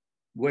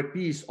 where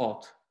P is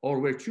odd, or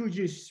where 2G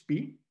is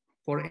P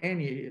for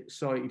any,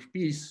 so if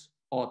P is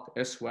odd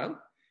as well,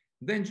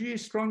 then G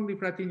is strongly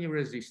Frattini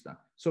resistant.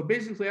 So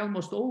basically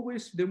almost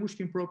always the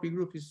Demushkin propy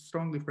group is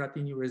strongly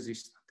Frattini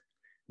resistant.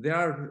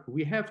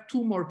 We have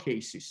two more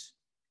cases.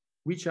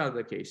 Which are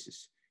the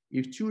cases?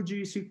 If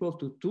 2G is equal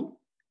to 2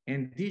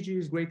 and DG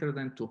is greater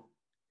than 2.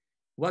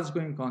 What's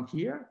going on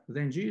here?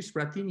 Then G is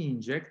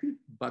Frattini-injective,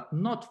 but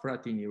not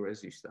Frattini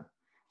resistant.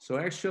 So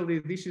actually,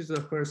 this is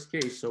the first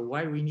case. So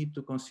why we need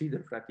to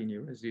consider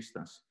Frattini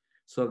resistance?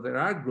 So there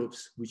are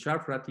groups which are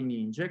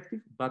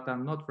Frattini-injective, but are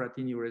not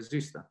Frattini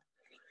resistant.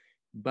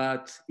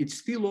 But it's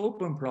still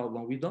open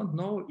problem. We don't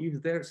know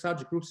if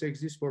such groups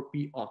exist for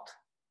P odd.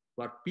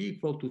 But P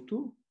equal to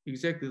 2,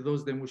 exactly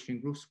those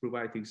Demushkin groups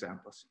provide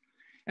examples.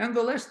 And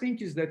the last thing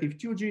is that if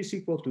 2G is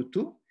equal to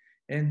 2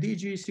 and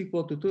DG is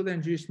equal to 2,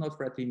 then G is not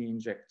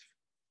Frattini-injective.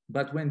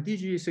 But when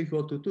DG is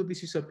equal to 2,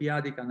 this is a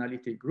periodic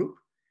analytic group.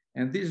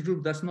 And this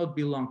group does not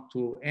belong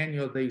to any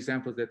of the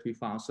examples that we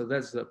found. So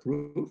that's the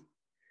proof.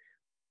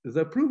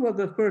 the proof of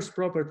the first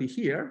property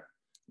here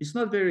is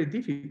not very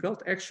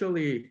difficult.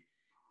 Actually,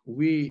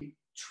 we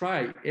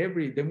try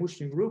every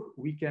Tanushevski group,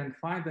 we can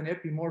find an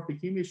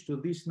epimorphic image to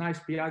these nice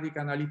periodic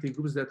analytic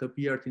groups that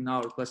appeared in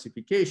our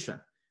classification.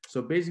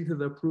 So basically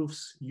the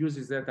proofs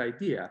uses that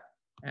idea.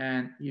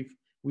 And if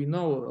we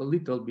know a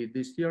little bit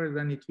this theory,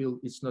 then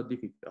it's not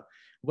difficult.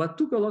 What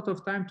took a lot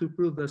of time to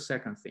prove the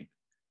second thing,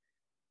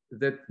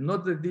 that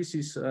not that this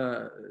is,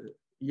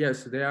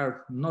 yes, they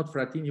are not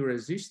Frattini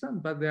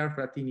resistant, but they are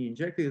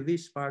Frattini-injective.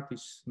 This part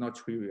is not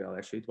trivial,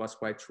 actually, it was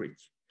quite tricky.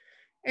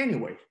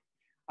 Anyway,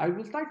 I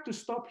would like to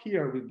stop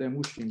here with the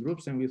Tanushevski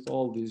groups and with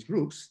all these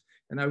groups,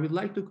 and I would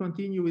like to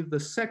continue with the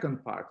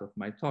second part of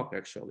my talk,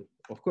 actually.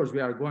 Of course, we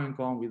are going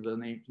on with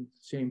the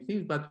same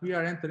things, but we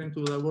are entering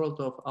into the world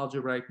of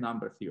algebraic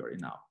number theory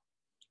now.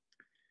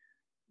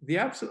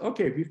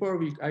 Okay,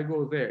 before I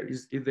go there,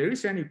 if there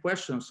is any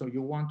questions so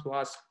you want to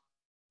ask,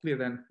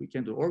 then we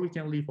can do, or we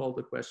can leave all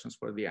the questions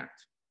for the end.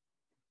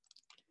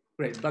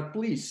 Great, but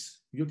please,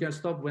 you can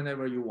stop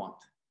whenever you want.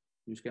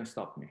 You can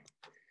stop me.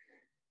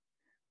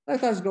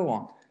 Let us go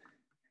on.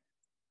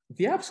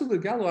 The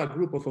absolute Galois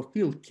group of a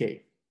field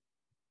K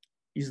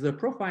is the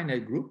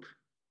profinite group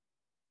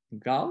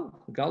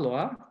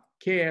Galois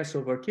Ks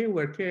over K,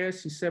 where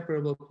Ks is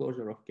separable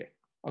closure of K.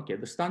 Okay,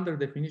 the standard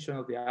definition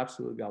of the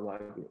absolute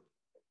Galois group.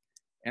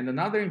 And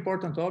another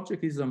important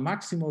object is the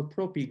maximal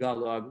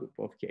propi-Galois group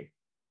of K.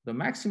 The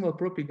maximal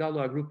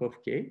propi-Galois group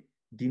of K,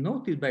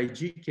 denoted by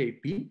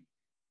GKP,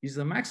 is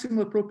the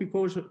maximal propi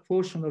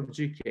quotient of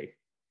GK.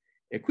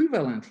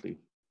 Equivalently,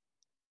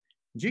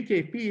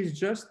 GKP is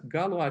just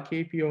Galois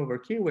Kp over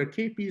K, where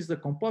Kp is the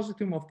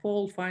compositum of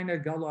all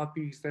finite Galois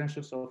P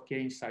extensions of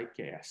K inside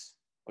Ks.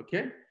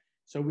 Okay?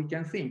 So we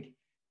can think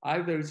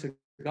either it's a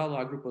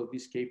Galois group of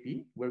this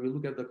Kp, where we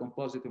look at the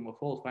compositum of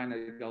all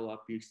finite Galois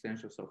P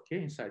extensions of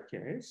K inside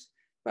Ks,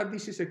 but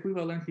this is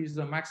equivalently is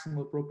the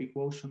maximal propi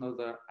quotient of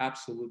the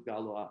absolute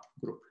Galois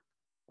group.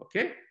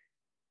 Okay?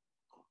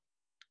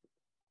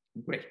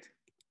 Great.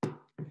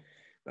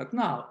 But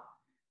now,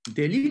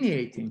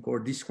 delineating or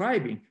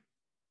describing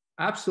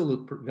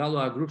absolute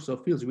Galois groups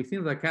of fields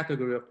within the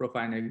category of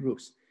profinite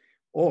groups,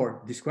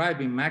 or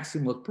describing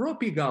maximal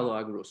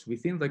propi-Galois groups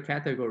within the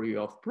category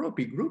of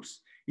propi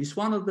groups is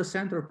one of the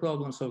central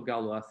problems of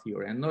Galois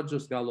theory, and not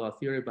just Galois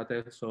theory, but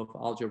also of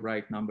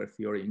algebraic number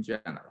theory in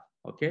general,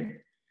 okay?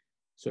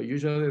 So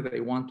usually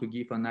they want to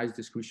give a nice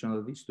description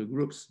of these two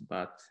groups,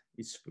 but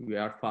we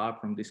are far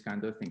from this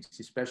kind of things,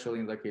 especially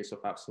in the case of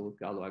absolute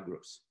Galois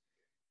groups.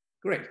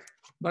 Great,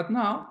 but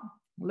now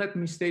let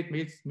me state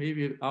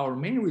maybe our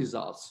main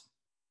results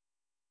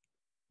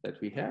that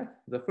we have.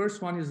 The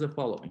first one is the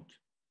following.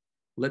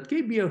 Let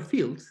K be a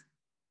field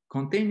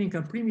containing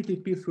a primitive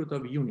pth root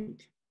of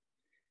unity.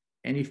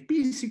 And if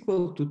P is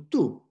equal to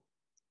 2,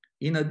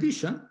 in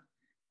addition,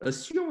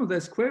 assume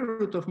that square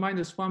root of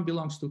 -1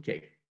 belongs to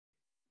K.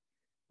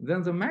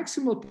 Then the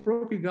maximal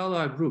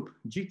propi-Galois group,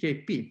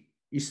 GKP,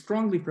 is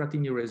strongly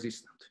Frattini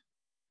resistant.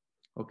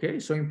 Okay,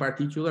 so in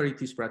particular,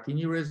 it is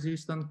Frattini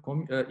resistant,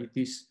 it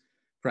is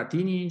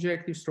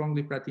Frattini-injective,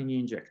 strongly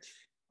Frattini-injective.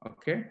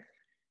 Okay,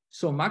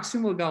 so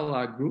maximal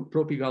Galois group,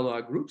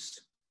 propi-Galois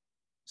groups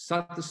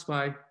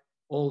satisfy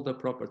all the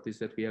properties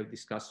that we have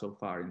discussed so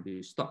far in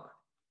this talk.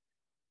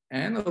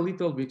 And a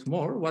little bit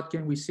more, what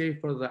can we say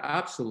for the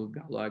absolute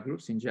Galois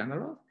groups in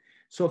general?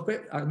 So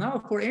now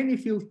for any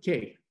field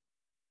K,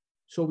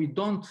 so we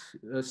don't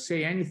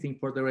say anything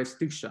for the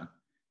restriction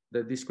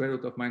that the square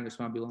root of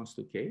 -1 belongs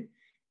to K,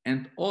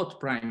 and odd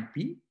prime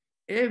P,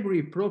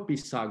 every propi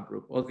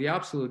subgroup of the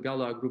absolute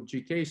Galois group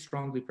GK is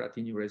strongly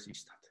Frattini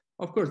resistant.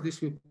 Of course, this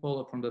will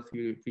follow from the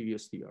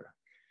previous theorem.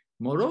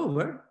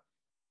 Moreover,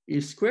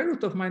 if square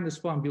root of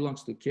 -1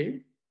 belongs to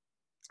K,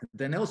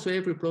 then also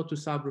every proto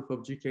subgroup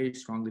of GK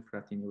is strongly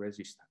Frattini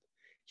resistant.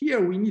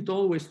 Here we need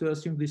always to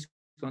assume this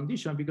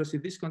condition, because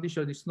if this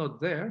condition is not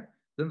there,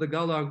 then the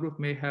Galois group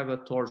may have a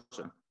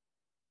torsion.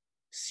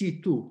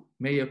 C2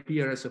 may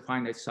appear as a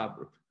finite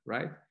subgroup,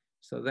 right?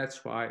 So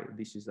that's why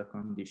this is the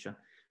condition.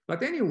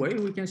 But anyway,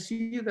 we can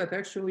see that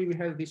actually we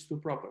have these two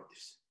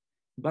properties.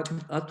 But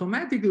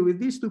automatically with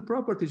these two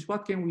properties,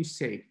 what can we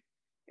say?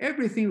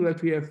 Everything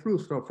that we have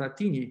proved for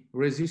Frattini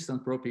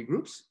resistant propi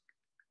groups,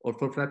 or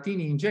for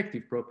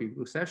Frattini-injective propi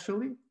groups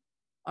actually,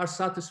 are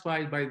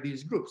satisfied by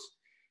these groups.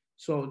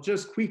 So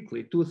just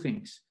quickly, two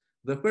things.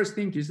 The first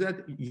thing is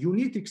that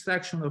unit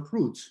extraction of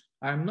roots.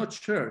 I'm not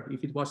sure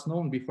if it was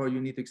known before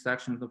unit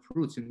extraction of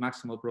roots in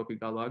maximal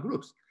propi-Galois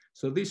groups.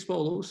 So this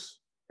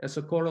follows as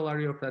a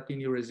corollary of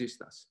Frattini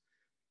resistance.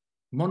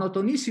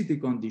 Monotonicity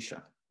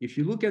condition. If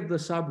you look at the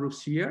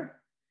subgroups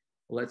here,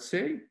 let's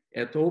say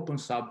at open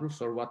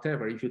subgroups or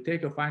whatever, if you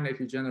take a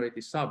finitely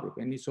generated subgroup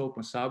and it's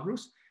open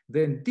subgroups,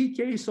 then dk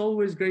is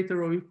always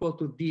greater or equal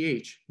to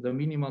dh, the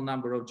minimal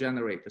number of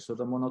generators. So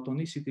the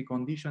monotonicity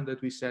condition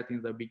that we set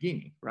in the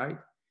beginning, right?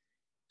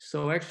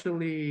 So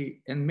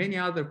actually, and many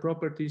other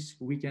properties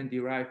we can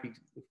derive,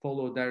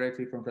 follow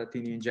directly from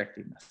Frattini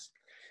injectiveness.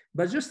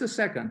 But just a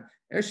second,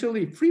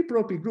 actually free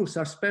propi groups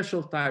are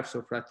special types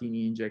of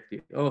Frattini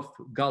injective, of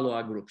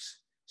Galois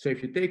groups. So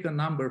if you take a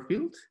number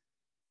field,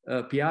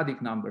 a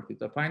p-adic number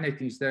field, a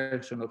finite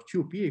extension of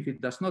 2p, if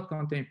it does not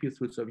contain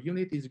p-roots of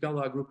unity, its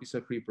Galois group is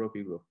a free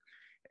propy group.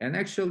 And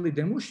actually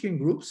Demushkin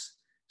groups,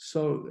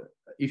 so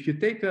if you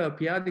take a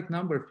p-adic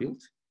number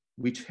field,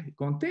 which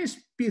contains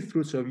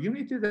p-roots of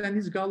unity, then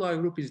its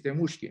Galois group is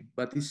Demushkin,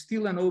 but it's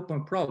still an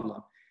open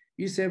problem.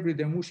 Is every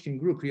Demushkin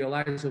group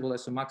realizable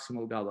as a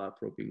maximal Galois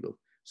propy group?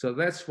 So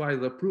that's why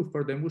the proof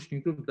for the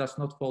Demushkin group does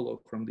not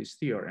follow from this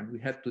theorem. We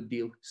had to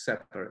deal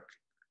separately.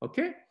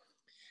 Okay,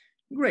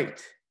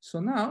 great. So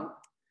now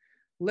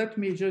let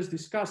me just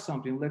discuss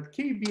something. Let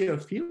K be a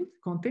field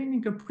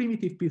containing a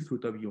primitive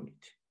p-root of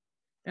unity.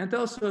 And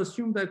also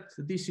assume that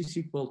this is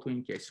equal to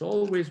in K. So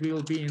always we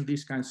will be in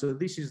this kind. So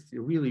this is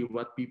really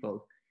what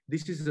people,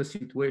 this is the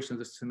situation,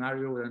 the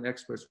scenario that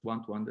experts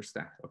want to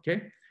understand,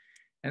 okay?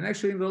 And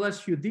actually in the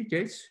last few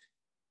decades,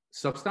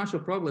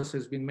 substantial progress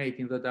has been made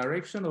in the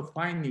direction of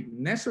finding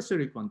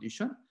necessary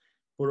condition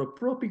for a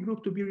propy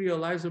group to be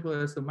realizable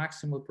as the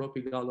maximal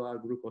propy Galois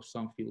group of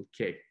some field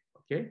K,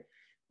 okay?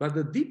 But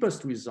the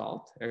deepest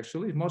result,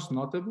 actually, most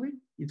notably,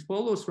 it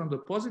follows from the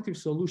positive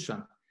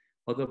solution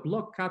of the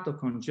Bloch-Kato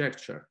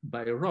conjecture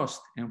by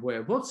Rost and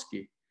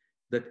Vojevodsky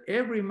that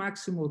every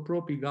maximal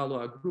propy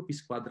Galois group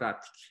is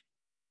quadratic.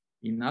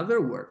 In other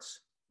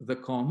words, the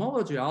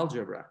cohomology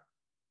algebra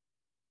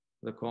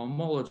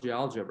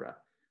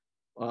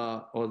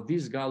of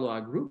this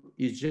Galois group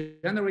is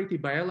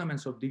generated by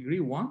elements of degree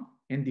 1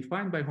 and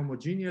defined by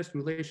homogeneous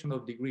relation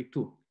of degree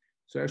 2.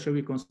 So actually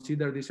we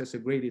consider this as a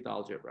graded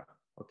algebra,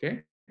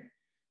 okay?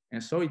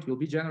 And so it will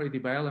be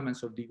generated by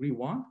elements of degree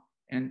 1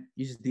 and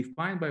is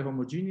defined by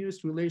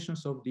homogeneous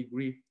relations of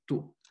degree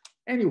 2.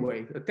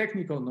 Anyway, a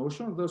technical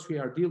notion, those who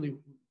are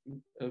dealing,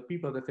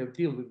 people that have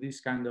dealt with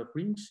this kind of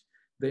rings,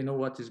 they know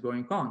what is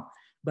going on.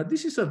 But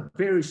this is a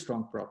very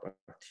strong property,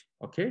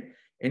 okay?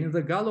 And in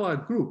the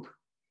Galois group,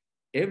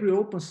 every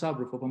open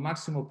subgroup of a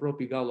maximal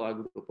propy Galois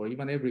group, or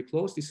even every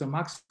closed, is a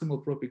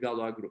maximal propy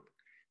Galois group.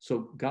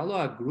 So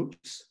Galois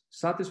groups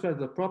satisfy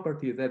the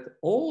property that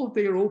all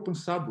their open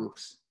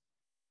subgroups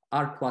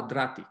are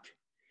quadratic.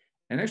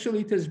 And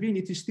actually it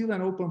is still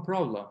an open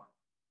problem.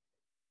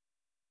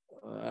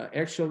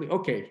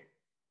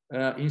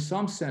 In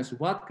some sense,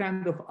 what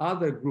kind of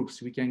other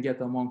groups we can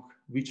get among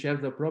which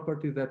have the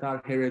property that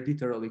are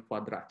hereditarily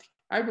quadratic?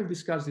 I will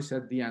discuss this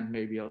at the end,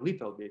 maybe a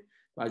little bit.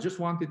 I just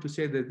wanted to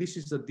say that this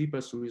is the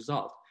deepest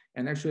result.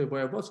 And actually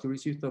Vojevodsky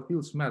received a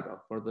Fields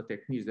Medal for the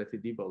techniques that he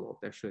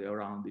developed actually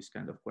around these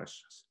kind of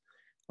questions.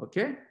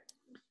 Okay?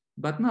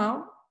 But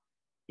now,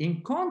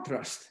 in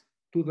contrast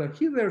to the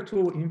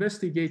hitherto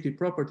investigated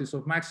properties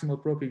of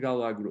maximal propy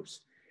Galois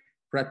groups,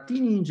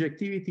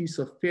 Frattini-injectivity is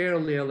a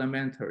fairly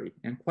elementary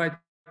and quite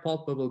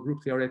palpable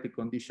group theoretic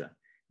condition,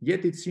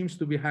 yet it seems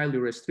to be highly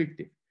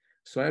restrictive.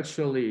 So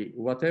actually,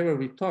 whatever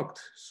we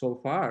talked so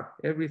far,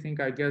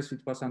 everything, I guess it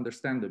was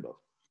understandable.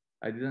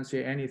 I didn't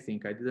say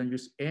anything. I didn't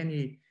use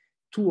any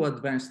too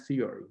advanced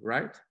theory,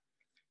 right?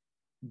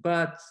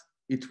 But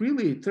it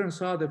really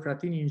turns out that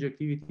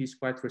Frattini-injectivity is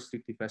quite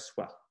restrictive as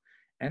well.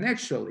 And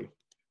actually,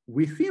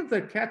 within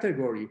the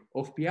category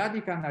of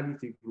p-adic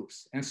analytic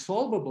groups and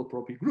solvable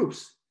propy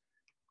groups,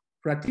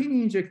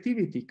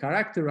 Frattini-injectivity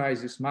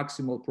characterizes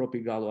maximal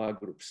propy Galois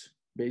groups.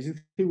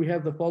 Basically, we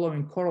have the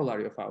following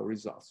corollary of our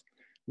results.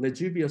 Let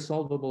G be a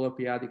solvable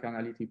p-adic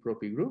analytic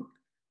propy group,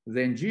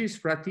 then G is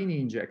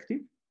Frattini-injective,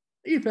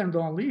 if and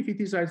only if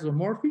it is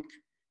isomorphic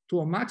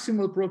to a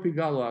maximal propy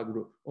Galois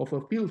group of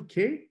a field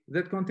K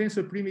that contains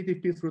a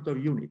primitive p-root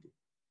of unity.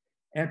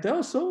 And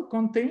also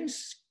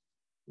contains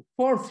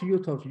fourth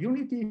root of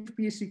unity if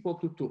P is equal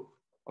to 2,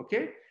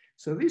 okay?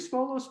 So this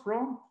follows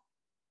from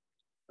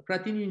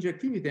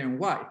Frattini-injectivity. And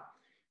why?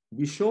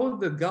 We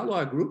showed that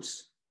Galois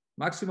groups,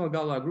 maximal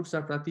Galois groups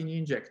are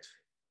Frattini-injective,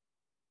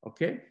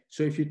 okay?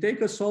 So if you take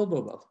a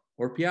solvable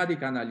or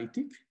p-adic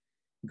analytic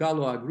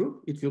Galois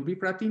group, it will be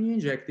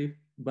Frattini-injective,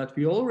 but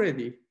we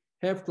already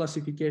have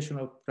classification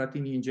of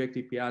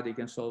Frattini-injective p-adic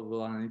and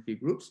solvable analytic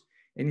groups.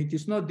 And it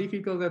is not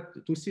difficult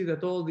to see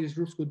that all these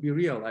groups could be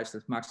realized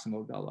as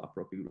maximal Galois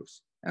propy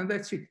groups. And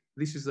that's it.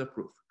 This is the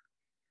proof.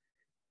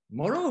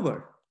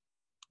 Moreover,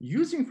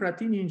 using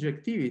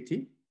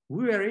Frattini-injectivity,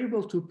 we were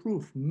able to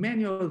prove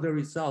many of the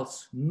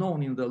results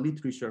known in the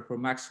literature for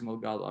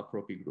maximal Galois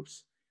propy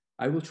groups.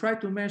 I will try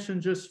to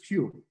mention just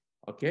few,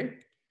 okay?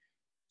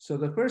 So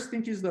the first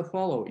thing is the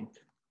following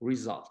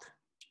result.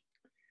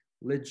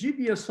 Let G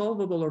be a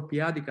solvable or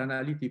p-adic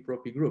analytic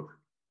propy group.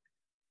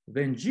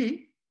 Then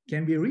G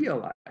can be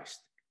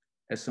realized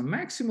as a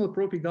maximal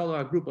propy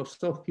Galois group of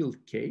subfield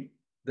K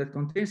that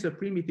contains a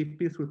primitive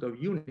p-root of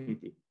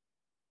unity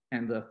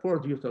and the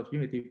fourth root of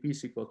unity P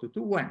is equal to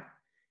 2 when,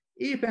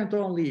 if and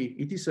only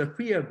it is a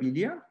free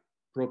abelian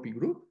propy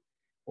group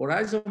or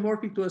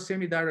isomorphic to a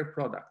semi-direct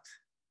product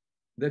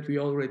that we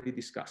already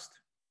discussed,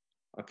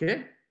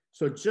 okay?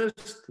 So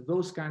just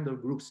those kind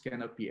of groups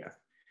can appear.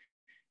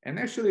 And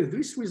actually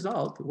this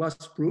result was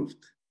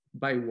proved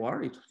by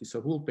War, it is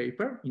a whole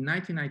paper in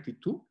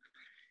 1992,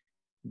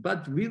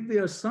 but with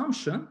the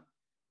assumption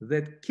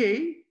that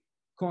K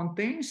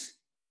contains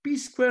P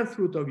squared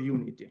root of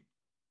unity.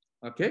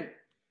 Okay,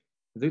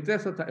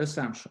 that's an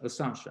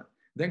assumption.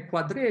 Then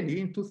Quadrelli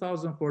in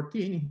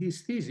 2014, in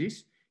his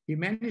thesis, he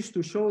managed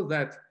to show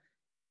that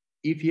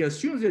if he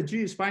assumes that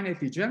G is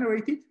finitely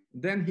generated,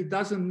 then he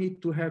doesn't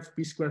need to have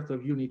p squared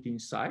of unity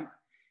inside.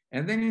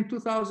 And then in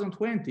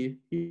 2020,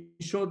 he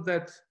showed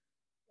that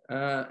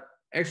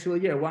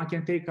actually, yeah, one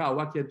can take out,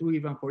 one can do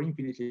even for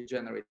infinitely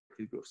generated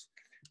groups.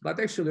 But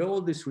actually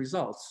all these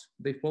results,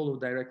 they follow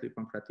directly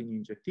from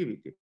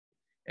Frattini-injectivity.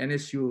 And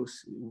as you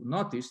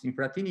noticed, in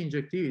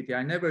Frattini-injectivity,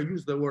 I never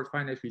use the word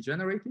finitely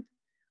generated.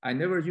 I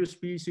never use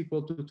p is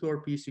equal to 2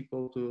 or p is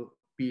equal to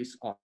p is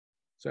off.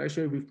 So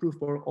actually we prove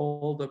for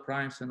all the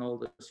primes and all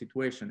the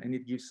situation, and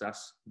it gives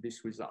us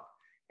this result.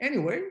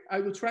 Anyway, I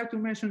will try to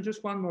mention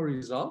just one more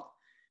result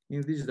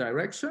in this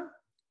direction.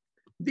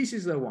 This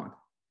is the one.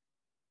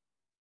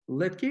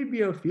 Let K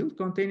be a field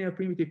containing a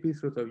primitive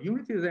p-thread of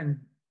unity,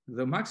 then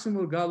the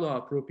maximal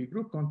Galois propy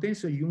group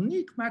contains a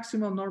unique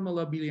maximal normal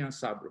abelian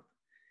subgroup.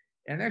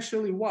 And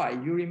actually why?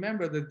 You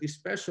remember that this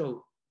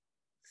special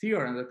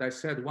theorem that I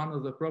said, one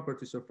of the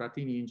properties of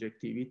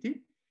Frattini-injectivity,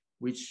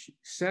 which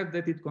said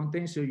that it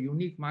contains a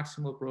unique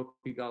maximal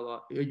propy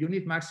Galois, a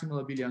unique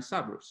maximal abelian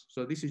subgroups.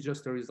 So this is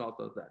just a result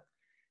of that.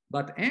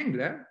 But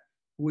Engler,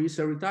 who is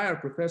a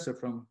retired professor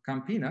from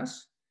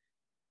Campinas,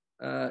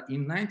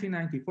 in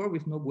 1994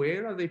 with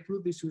Nogueira, they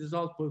proved this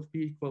result for p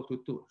equal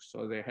to 2.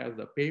 So they have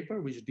the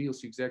paper which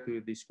deals exactly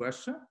with this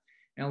question.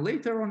 And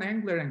later on,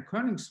 Engler and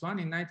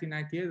Koenigsmann in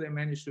 1998, they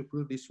managed to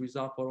prove this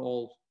result for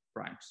all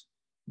primes.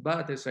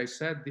 But as I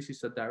said, this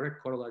is a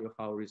direct corollary of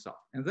our result.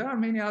 And there are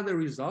many other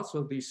results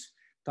of this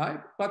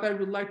type, but I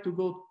would like to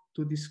go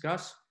to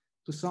discuss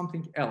to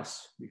something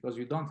else because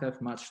we don't have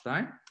much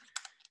time.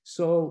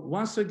 So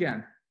once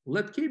again,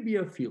 let K be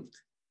a field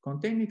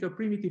containing a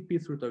primitive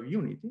p-thread of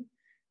unity,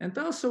 and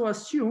also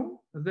assume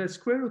that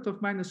square root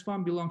of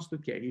 -1 belongs to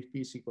K if p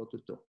is equal to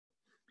 2.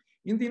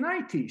 In the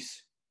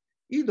 90s,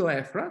 Ido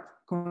Efrat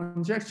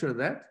conjectured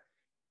that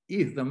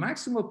if the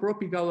maximal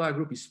propy Galois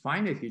group is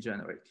finitely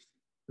generated,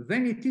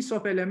 then it is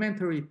of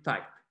elementary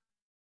type.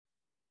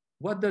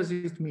 What does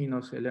it mean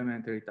of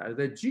elementary type?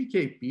 That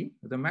GKP,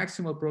 the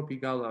maximal propy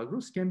Galois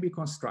groups, can be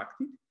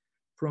constructed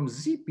from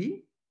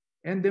ZP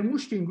and the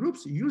Mushkin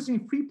groups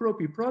using free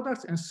propy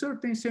products and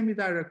certain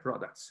semi-direct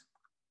products,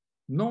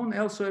 known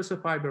also as a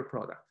fiber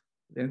product.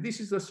 And this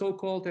is the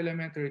so-called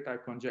elementary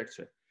type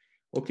conjecture.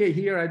 Okay,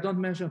 here I don't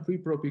mention free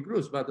propy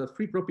groups, but the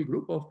free propy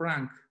group of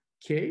rank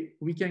K,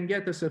 we can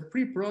get as a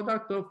free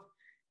product of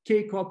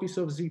K copies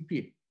of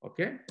ZP,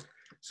 okay?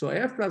 So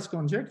Efrat's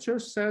conjecture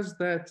says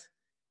that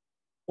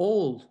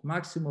all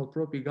maximal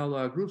propy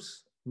Galois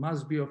groups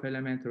must be of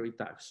elementary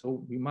type.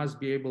 So we must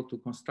be able to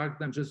construct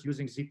them just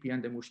using ZP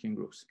and the Mushkin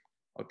groups,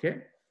 okay?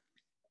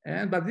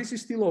 But this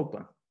is still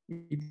open.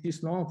 It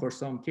is known for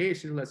some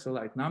cases, let's say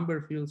like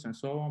number fields and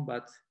so on,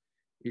 but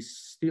it's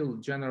still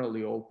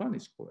generally open.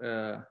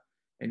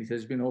 And it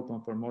has been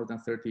open for more than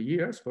 30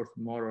 years, for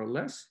more or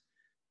less.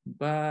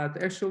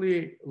 But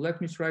actually, let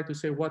me try to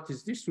say what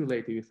is this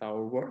related with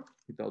our work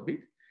a little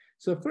bit.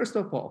 So first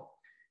of all,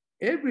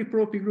 every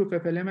propy group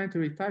of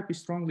elementary type is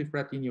strongly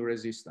Frattini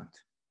resistant.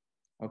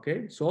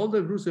 Okay, so all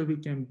the groups that we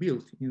can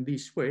build in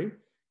this way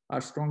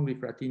are strongly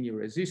Frattini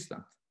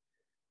resistant.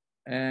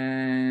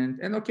 And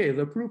okay,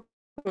 the proof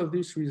of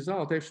this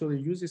result actually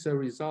uses a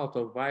result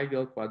of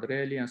Weigel,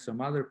 Quadrelli, and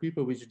some other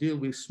people which deal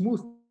with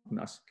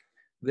smoothness.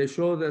 They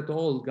show that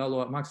all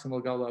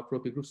maximal Galois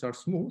propy groups are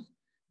smooth,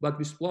 but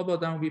with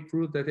Slobodan we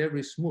proved that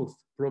every smooth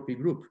propy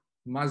group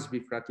must be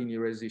Frattini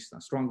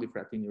resistant, strongly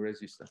Frattini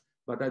resistant.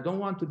 But I don't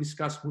want to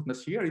discuss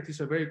smoothness here. It is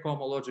a very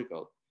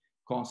cohomological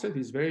concept.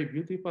 It's very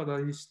beautiful,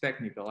 but it's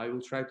technical. I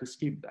will try to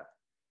skip that.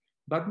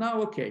 But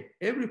now, okay,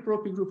 every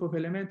propy group of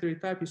elementary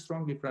type is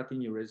strongly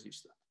Frattini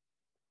resistant.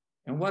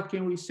 And what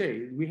can we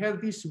say? We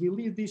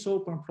leave these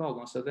open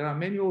problems. So there are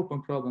many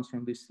open problems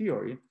from this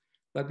theory,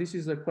 but this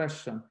is the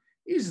question.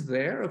 Is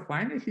there a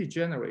finitely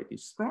generated,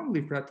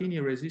 strongly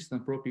Frattini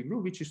resistant propy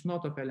group which is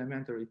not of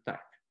elementary type?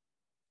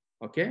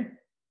 Okay?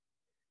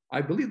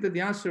 I believe that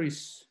the answer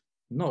is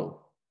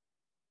no.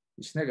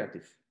 It's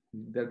negative.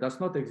 There does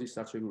not exist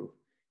such a group.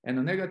 And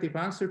a negative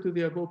answer to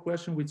the above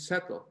question would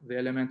settle the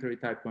elementary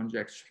type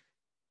conjecture.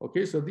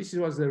 Okay, so this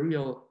was the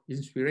real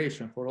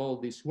inspiration for all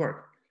this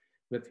work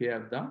that we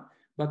have done.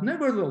 But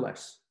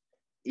nevertheless,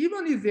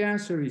 even if the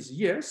answer is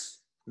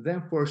yes,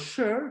 then for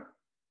sure,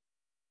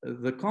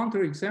 the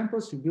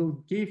counterexamples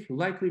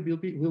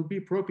will be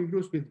propy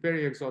groups with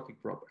very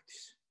exotic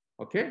properties,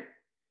 okay?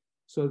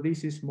 So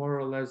this is more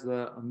or less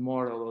the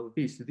moral of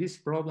this. This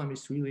problem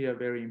is really a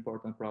very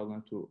important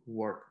problem to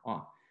work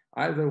on.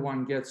 Either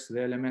one gets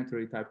the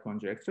elementary type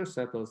conjecture,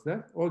 settles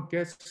that, or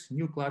gets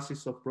new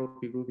classes of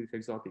propy group with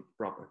exotic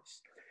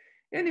properties.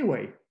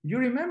 Anyway, you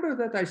remember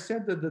that I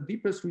said that the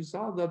deepest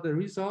result are the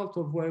result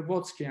of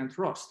Voevodsky and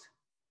Trost,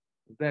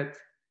 that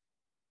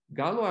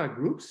Galois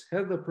groups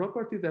have the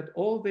property that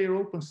all their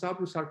open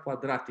subgroups are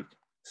quadratic.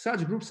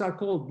 Such groups are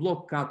called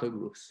block-Kato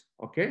groups,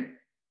 okay?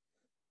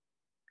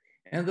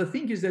 And the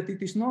thing is that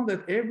it is known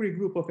that every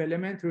group of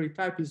elementary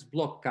type is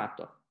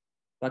block-Kato,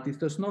 but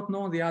it is not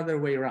known the other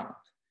way around.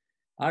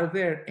 are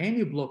there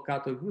any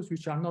block-cutter groups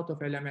which are not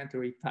of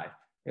elementary type,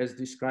 as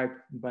described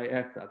by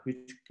Efrat,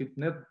 which could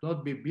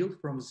not be built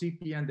from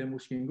ZP and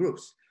Demushkin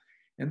groups?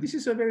 And this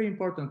is a very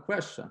important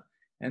question.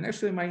 And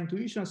actually my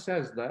intuition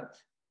says that,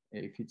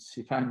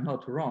 if I'm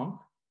not wrong,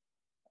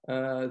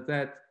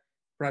 that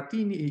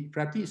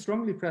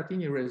strongly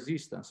Frattini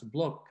resistance,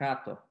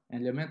 block-cutter,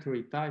 and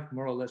elementary type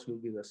more or less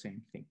will be the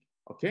same thing,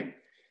 okay?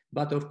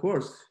 But of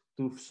course,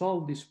 to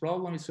solve this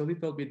problem, it's a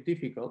little bit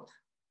difficult,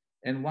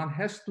 and one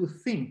has to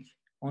think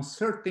on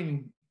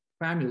certain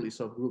families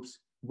of groups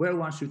where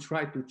one should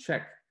try to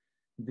check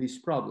this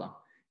problem.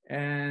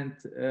 And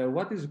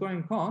what is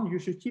going on, you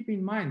should keep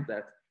in mind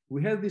that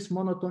we have this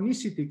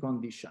monotonicity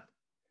condition.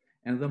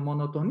 And the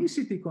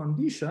monotonicity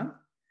condition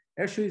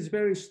actually is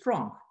very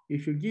strong.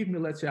 If you give me,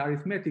 let's say,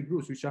 arithmetic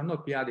groups which are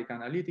not p-adic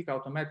analytic,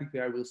 automatically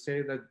I will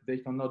say that they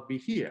cannot be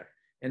here,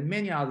 and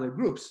many other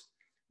groups.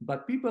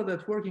 But people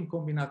that work in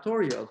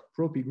combinatorial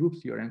propy group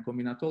theory and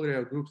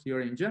combinatorial group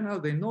theory in general,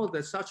 they know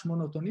that such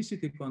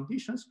monotonicity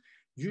conditions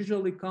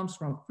usually comes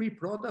from free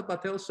product,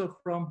 but also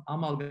from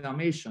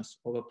amalgamations,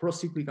 or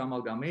procyclic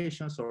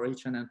amalgamations, or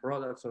H&N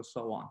products, or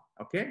so on,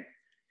 okay?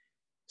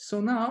 So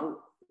now,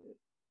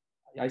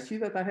 I see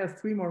that I have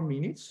 3 more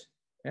minutes,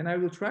 and I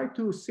will try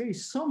to say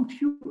some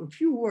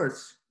few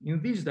words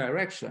in this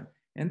direction.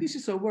 And this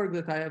is a work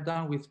that I have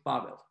done with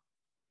Pavel.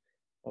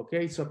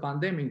 Okay, it's a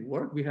pandemic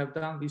work. We have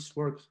done this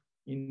work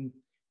in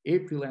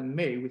April and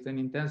May with an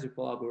intensive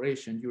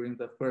collaboration during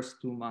the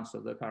first 2 months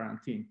of the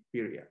quarantine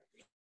period.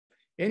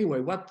 Anyway,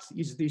 what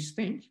is this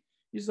thing?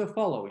 Is the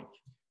following.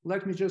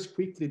 Let me just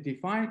quickly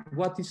define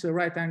what is a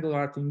right angle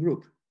arcing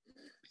group.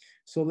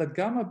 So let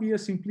gamma be a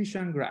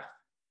simplician graph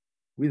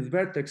with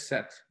vertex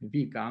set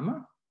V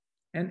gamma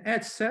and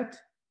edge set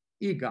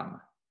E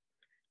gamma.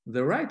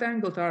 The right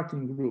angled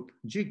arcing group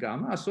G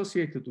gamma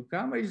associated to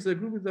gamma is the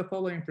group with the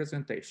following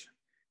presentation.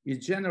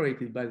 It's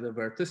generated by the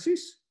vertices,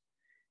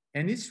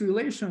 and its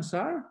relations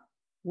are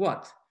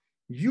what?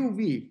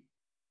 UV,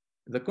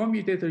 the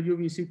commutator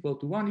UV is equal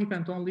to 1 if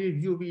and only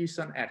if UV is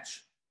an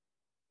edge.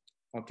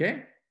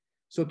 Okay?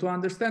 So to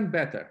understand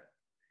better,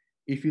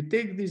 if you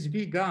take this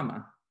V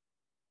gamma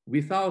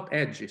without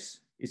edges,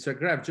 it's a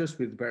graph just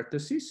with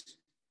vertices,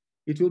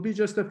 it will be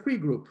just a free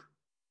group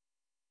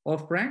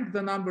of rank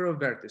the number of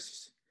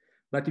vertices.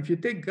 But if you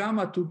take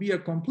gamma to be a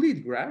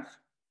complete graph,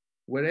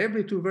 where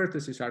every 2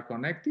 vertices are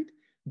connected,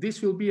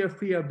 this will be a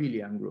free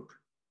abelian group,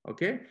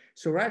 okay?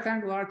 So right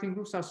angle arcing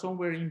groups are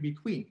somewhere in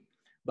between,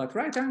 but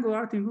right angle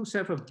arcing groups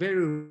have a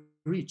very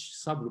rich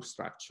subgroup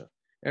structure.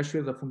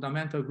 Actually, the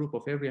fundamental group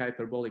of every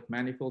hyperbolic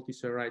manifold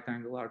is a right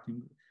angle arcing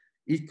group.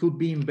 It could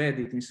be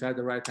embedded inside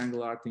the right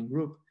angle arcing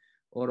group,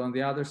 or on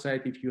the other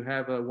side, if you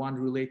have one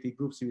related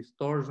groups with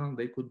torsion,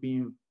 they could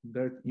be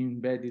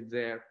embedded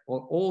there,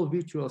 or all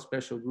virtual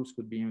special groups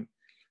could be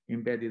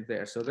embedded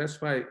there. So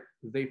that's why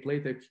they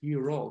played a key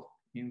role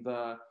in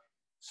the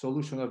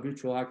solution of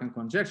virtual Arcan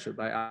conjecture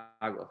by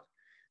Agor.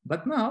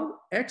 But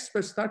now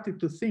experts started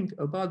to think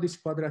about this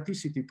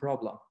quadraticity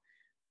problem,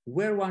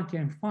 where one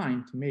can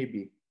find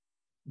maybe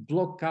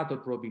block-cutter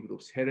propy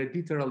groups,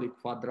 hereditarily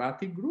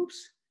quadratic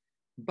groups,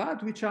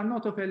 but which are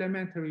not of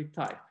elementary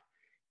type.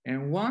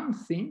 And one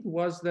thing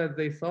was that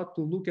they thought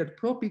to look at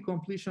propy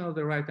completion of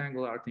the right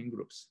angle arcing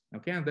groups.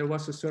 Okay, and there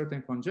was a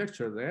certain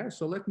conjecture there.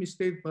 So let me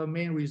state the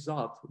main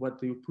result, what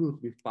you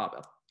proved with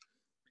Pavel.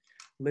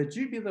 Let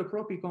G be the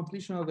propy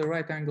completion of the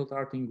right angled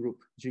arcing group,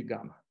 G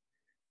gamma.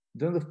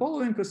 Then the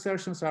following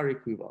assertions are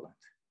equivalent.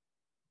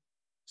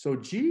 So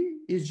G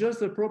is just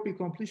the propy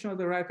completion of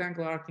the right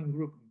angled arcing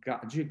group,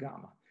 G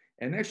gamma.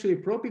 And actually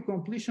propy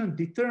completion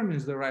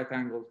determines the right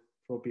angled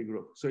propy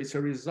group. So it's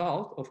a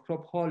result of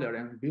Kropp-Holler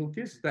and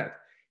Bilkis that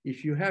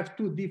if you have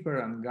 2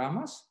 different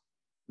gammas,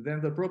 then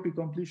the propy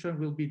completion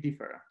will be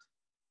different.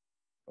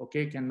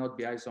 Okay, cannot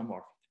be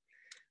isomorphic.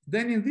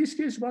 Then in this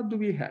case, what do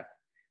we have?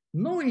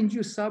 No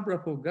induced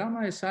subgraph of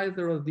gamma is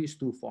either of these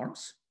 2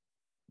 forms.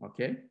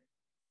 Okay,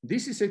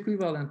 this is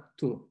equivalent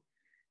to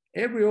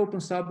every open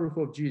subgroup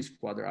of G is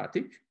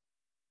quadratic.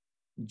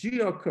 G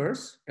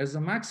occurs as a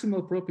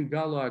maximal propy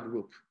Galois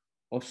group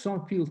of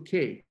some field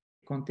K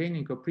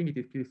containing a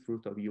primitive fifth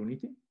root of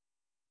unity.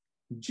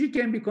 G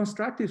can be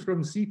constructed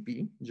from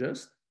ZP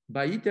just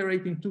by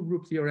iterating 2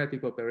 group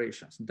theoretic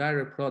operations,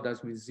 direct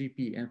products with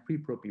ZP and free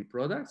propy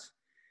products.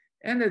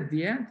 And at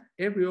the end,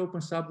 every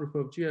open subgroup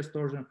of G has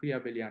torsion-free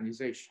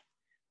abelianization.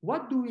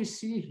 What do we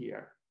see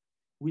here?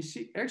 We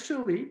see,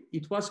 actually,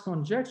 it was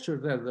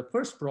conjectured that the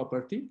first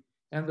property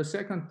and the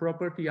second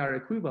property are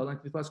equivalent.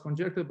 It was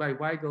conjectured by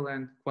Weigel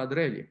and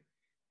Quadrelli.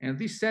 And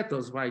this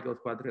settles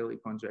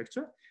Weigel-Quadrelli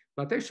conjecture.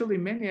 But actually,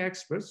 many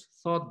experts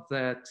thought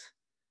that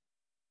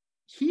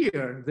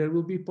here there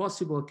will be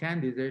possible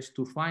candidates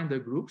to find the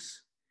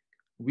groups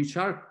which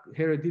are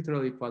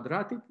hereditarily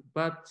quadratic,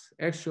 but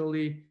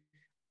actually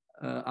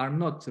are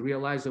not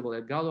realizable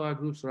at Galois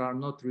groups, or are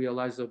not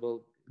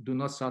realizable, do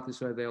not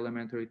satisfy the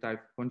elementary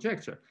type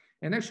conjecture.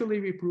 And actually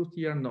we proved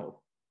here no.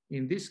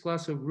 In this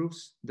class of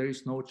groups, there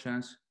is no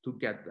chance to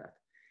get that.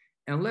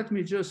 And let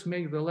me just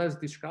make the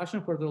last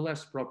discussion for the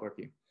last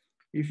property.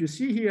 If you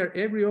see here,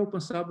 every open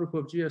subgroup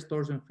of G has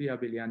torsion-free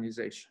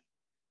abelianization.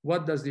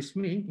 What does this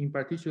mean? In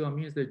particular,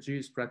 means that G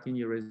is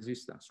Frattini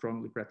resistant,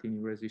 strongly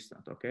Frattini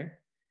resistant, okay?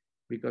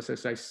 Because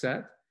as I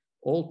said,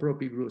 all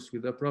propy groups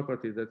with the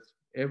property that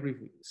every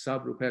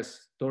subgroup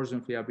has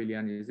torsion-free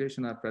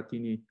abelianization are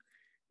Frattini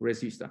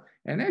resistant.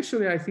 And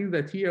actually, I think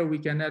that here we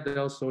can add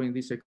also in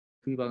this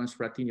equivalence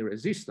Frattini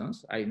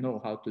resistance. I know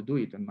how to do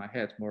it in my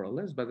head more or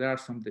less, but there are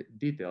some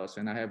details,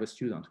 and I have a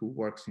student who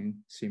works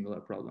in similar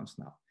problems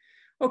now.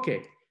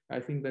 Okay, I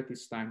think that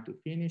it's time to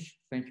finish.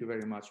 Thank you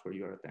very much for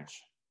your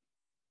attention.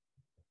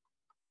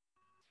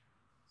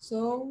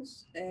 So,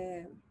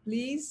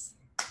 please,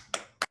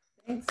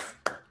 thanks,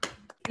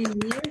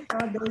 Ilir,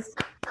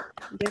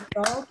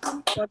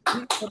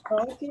 for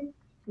talking.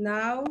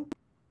 Now,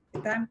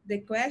 time for the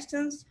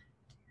questions.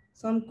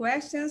 Some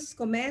questions,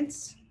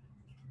 comments?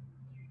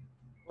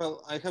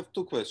 Well, I have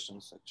two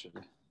questions,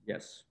 actually.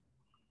 Yes.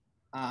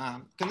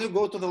 Can you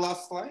go to the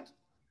last slide?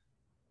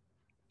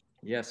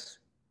 Yes.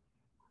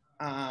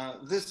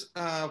 This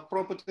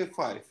property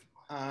 5,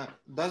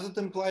 does it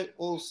imply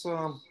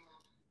also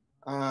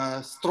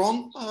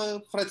strong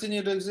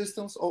Frattini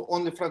resistance or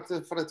only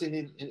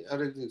Frattini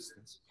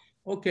resistance?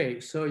 Okay,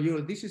 so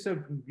this is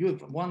a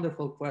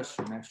wonderful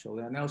question,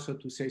 actually, and also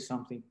to say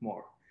something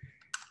more.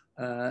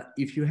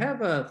 If you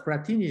have a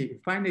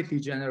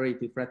finitely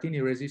generated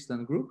Frattini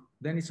resistant group,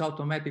 then it's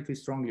automatically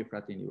strongly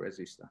Frattini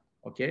resistant,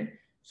 okay?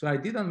 So I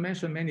didn't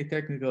mention many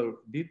technical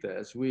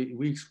details.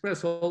 We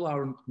express all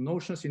our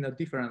notions in a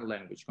different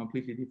language,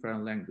 completely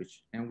different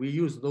language, and we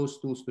use those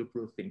tools to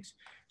prove things.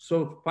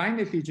 So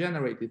finitely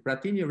generated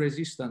Frattini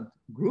resistant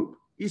group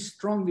is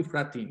strongly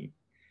Frattini.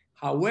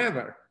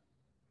 However,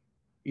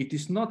 it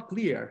is not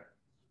clear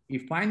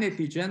if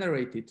finitely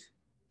generated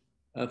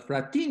a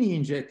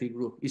Frattini-injective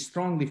group is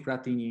strongly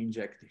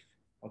Frattini-injective,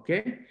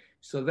 okay?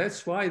 So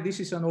that's why this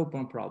is an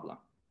open problem.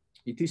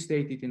 It is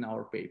stated in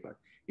our paper.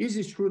 Is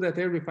it true that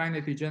every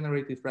finitely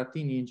generated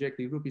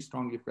Frattini-injective group is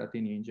strongly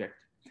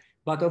Frattini-injective?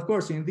 But of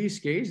course, in this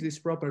case, this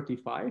property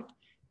 5,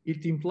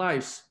 it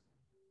implies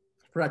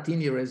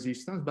Frattini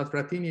resistance, but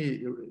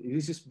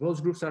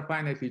those groups are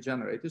finitely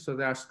generated, so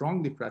they are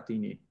strongly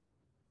Frattini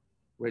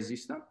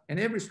resistant, and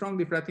every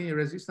strongly Frattini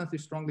resistant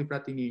is strongly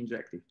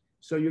Frattini-injective.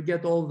 So you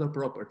get all the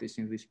properties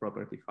in this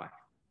property 5.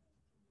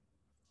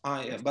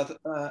 Yeah, but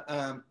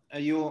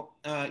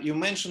you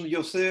mentioned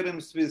your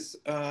theorems with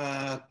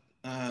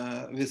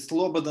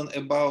Slobodan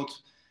about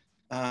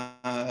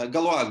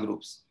Galois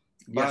groups,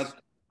 but yes.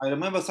 I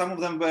remember some of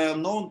them were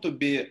known to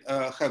be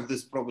have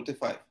this property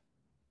 5.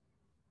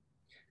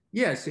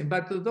 Yes,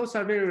 but those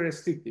are very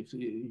restrictive.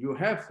 You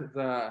have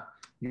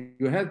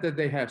that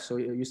they have. So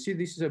you see,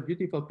 this is a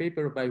beautiful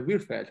paper by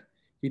Wirfeld.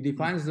 He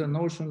defines the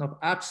notion of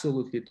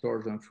absolutely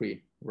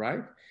torsion-free,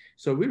 right?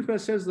 So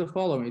Wirfeld says the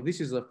following. This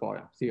is the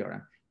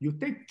theorem. You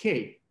take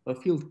K, a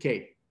field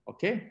K,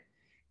 okay?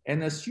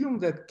 And assume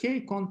that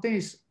K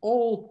contains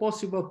all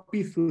possible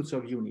p-fruits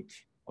of unity,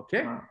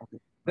 okay?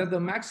 Then the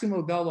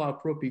maximal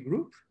Galois propy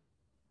group,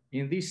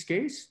 in this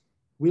case,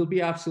 will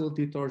be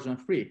absolutely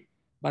torsion-free.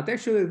 But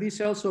actually, this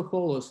also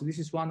follows. This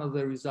is one of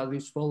the results.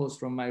 This follows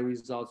from my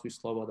results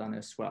with Slobodan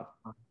as well.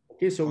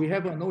 Okay, so we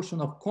have a notion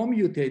of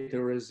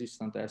commutator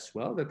resistant as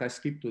well that I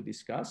skipped to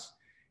discuss.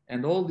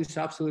 And all these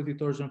absolutely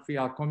torsion-free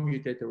are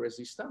commutator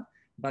resistant.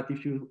 But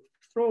if you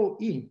throw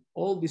in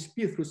all these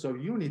p-fruits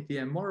of unity,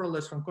 and more or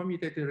less from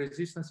commutator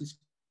resistance, it's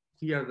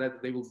clear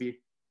that they will be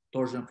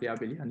torsion-free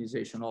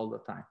abelianization all the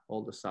time.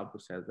 All the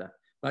subgroups have that.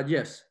 But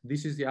yes,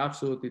 this is the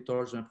absolutely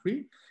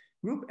torsion-free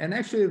group. And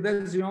actually,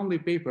 that's the only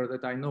paper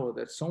that I know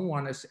that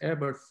someone has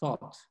ever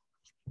thought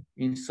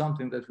in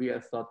something that we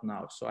have thought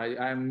now. So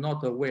I'm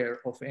not aware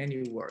of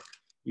any work,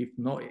 if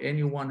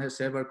anyone has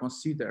ever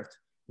considered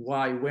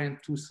when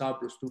two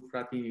subgroups, two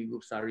Frattini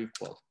groups are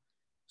equal.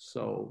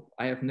 So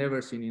I have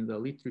never seen in the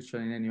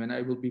literature in any, and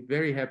I will be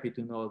very happy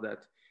to know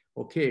that,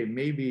 okay,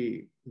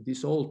 maybe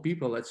these old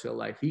people, let's say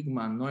like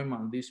Higman,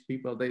 Neumann, these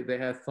people, they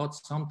have thought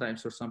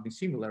sometimes or something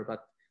similar,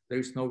 but there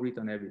is no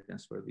written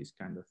evidence for these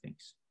kind of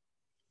things.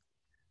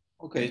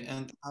 Okay,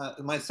 and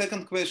my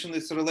second question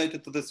is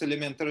related to this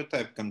elementary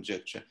type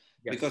conjecture,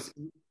 yes. Because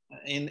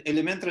in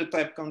elementary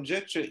type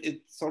conjecture,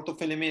 it sort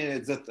of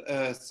eliminates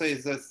that,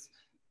 says that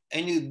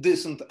any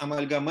decent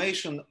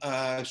amalgamation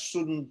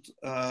shouldn't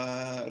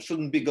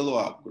be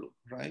Galois group,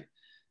 right?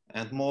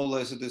 And more or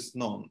less it is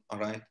known, all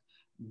right?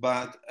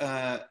 But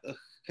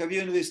have you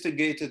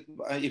investigated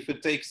if you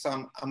take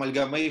some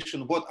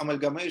amalgamation, what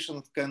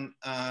amalgamation can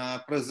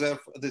preserve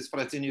this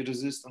Frattini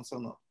resistance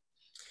or not?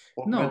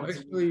 No,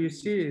 actually, you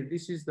see,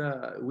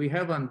 we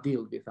haven't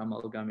dealt with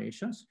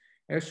amalgamations.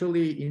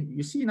 Actually,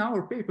 you see in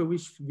our paper,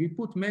 which we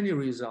put many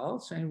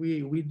results and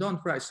we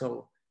don't write.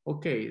 So,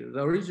 okay,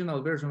 the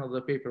original version of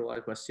the paper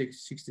was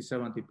 60,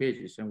 70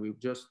 pages, and we've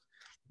just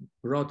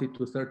brought it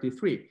to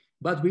 33.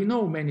 But we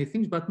know many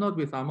things, but not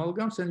with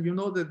amalgams. And you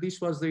know that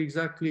this was the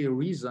exactly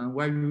reason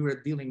why we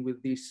were dealing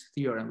with this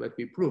theorem that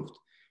we proved,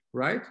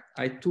 right?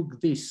 I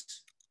took this.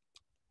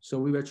 So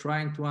we were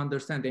trying to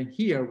understand, and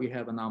here we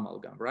have an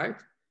amalgam, right?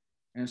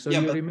 And so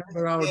you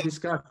remember our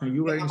discussion,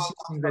 you were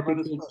insisting that it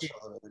will be,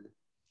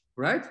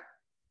 right?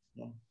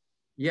 Yeah.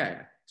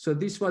 Yeah. So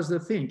this was the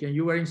thing, and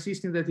you were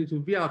insisting that it will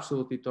be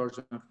absolutely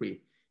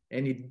torsion-free.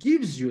 And it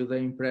gives you the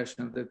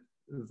impression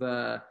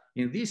that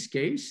in this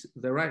case,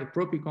 the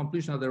propi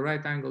completion of the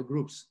right angle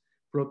groups,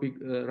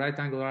 right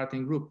angle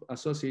arcing group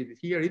associated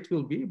here, it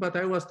will be, but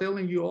I was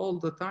telling you all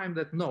the time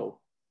that no,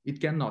 it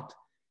cannot.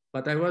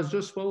 But I was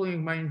just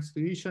following my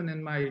intuition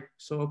and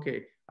so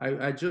okay,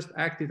 I just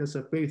acted as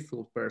a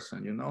faithful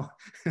person, you know,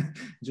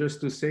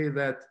 just to say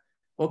that,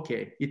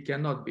 okay, it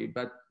cannot be,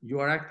 but you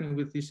are acting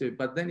with this,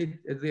 but then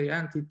at the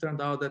end, it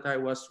turned out that I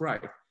was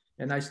right.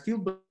 And I still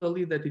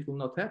believe that it will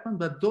not happen,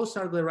 but those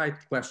are the right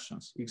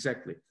questions,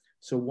 exactly.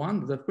 So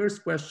the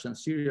first question,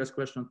 serious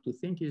question to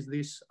think is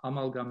this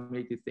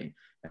amalgamated thing.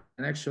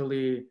 And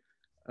actually,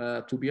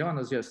 to be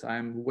honest, yes,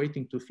 I'm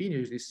waiting to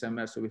finish this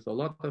semester with a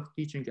lot of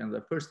teaching. And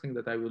the first thing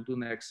that I will do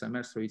next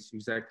semester is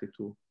exactly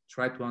to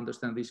try to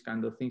understand these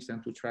kind of things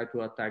and to try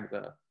to attack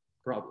the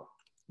problem.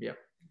 Yeah,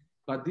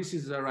 but this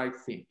is the right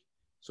thing.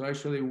 So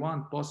actually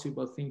one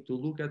possible thing to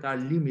look at are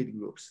limit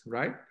groups,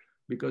 right?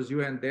 Because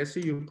you and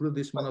Desi, you prove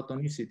this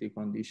monotonicity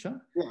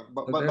condition. Yeah,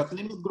 but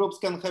limit groups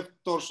can have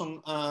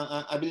torsion,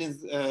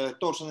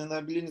 torsion and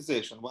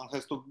abilization. One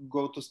has to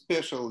go to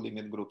special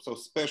limit groups, so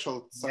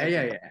special.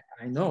 Yeah,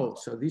 I know.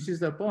 So this is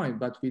the point,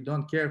 but we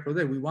don't care for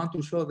that. We want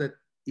to show that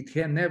it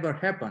can never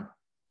happen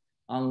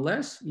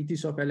unless it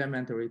is of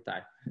elementary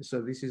type.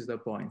 So this is the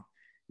point.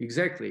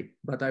 Exactly.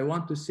 But I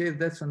want to say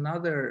that's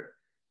another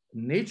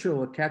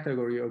natural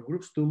category of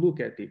groups to look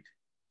at it.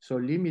 So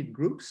limit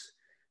groups,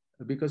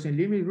 because in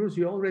limit groups,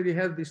 you already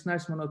have this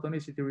nice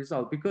monotonicity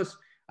result. Because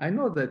I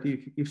know that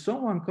if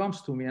someone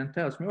comes to me and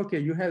tells me, okay,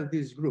 you have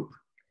this group,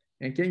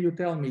 and can you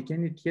tell me,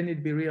 can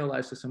it be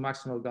realized as a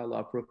maximal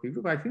Galois appropriate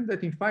group? I think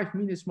that in 5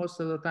 minutes, most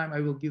of the time,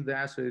 I will give the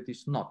answer that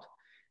it's not.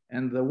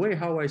 And the way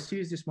how I see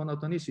is this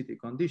monotonicity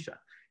condition.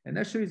 And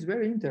actually, it's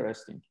very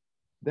interesting.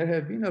 There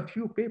have been a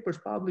few papers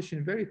published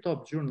in very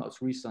top journals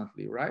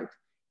recently, right?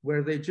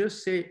 Where they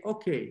just say,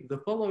 okay, the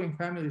following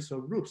families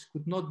of groups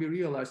could not be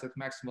realized at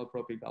maximal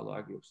appropriate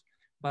Galois groups.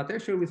 But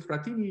actually with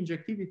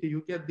Frattini-injectivity,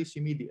 you get this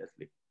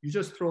immediately. You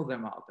just throw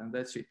them out and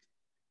that's it.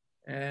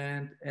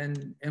 And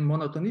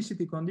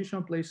monotonicity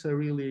condition plays a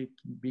really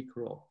big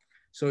role.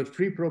 So if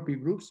free propy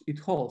groups, it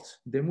holds.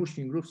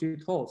 Demushkin groups,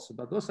 it holds.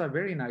 But those are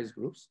very nice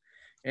groups.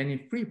 And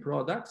in free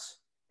products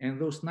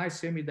and those nice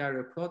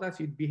semi-direct products,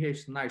 it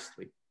behaves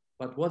nicely.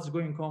 But what's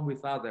going on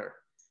with other?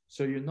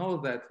 So you know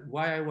that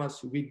why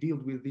we deal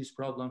with this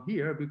problem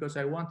here, because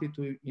I wanted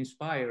to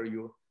inspire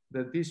you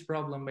that this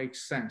problem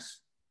makes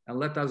sense. And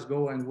let us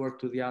go and work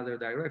to the other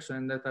direction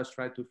and let us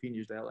try to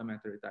finish the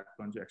elementary type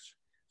conjecture.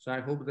 So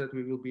I hope that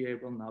we will be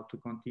able now to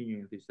continue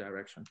in this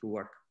direction to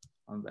work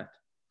on that.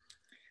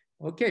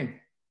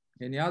 Okay,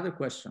 any other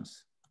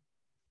questions?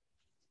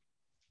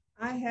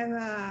 I have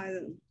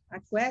a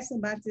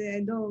question, but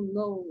I don't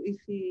know if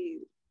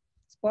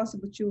it's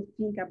possible to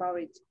think about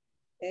it.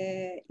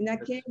 In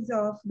a case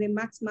of the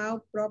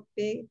maximal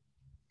propre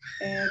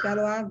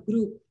Galois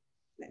group,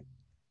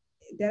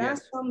 there are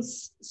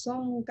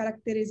some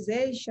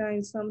characterization,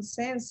 in some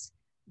sense,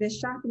 the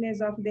sharpness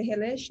of the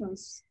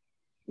relations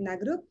in a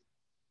group.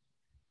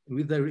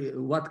 With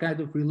what kind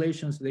of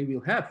relations they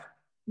will have?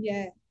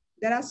 Yeah,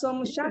 there are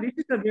some sharp. This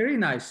is a very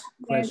nice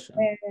question.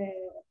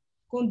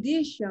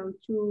 Condition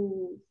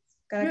to.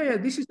 Yeah,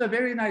 this is a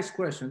very nice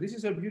question. This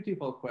is a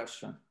beautiful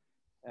question.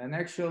 And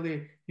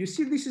actually, you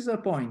see, this is a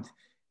point.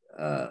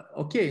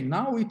 Okay,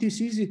 now it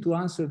is easy to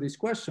answer this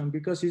question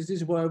because it's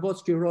this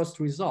Voevodsky-Rost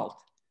result.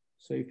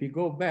 So if we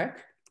go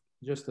back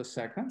just a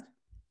second,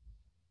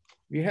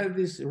 we have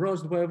this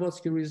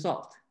Rost-Voevodsky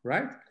result,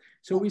 right?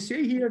 So we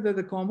say here that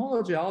the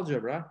cohomology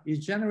algebra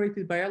is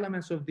generated by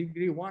elements of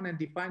degree 1 and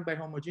defined by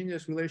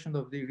homogeneous relation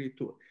of degree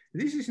 2.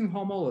 This is in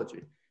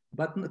homology,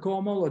 but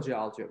cohomology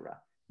algebra.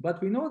 But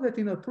we know that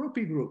in a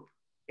propy group,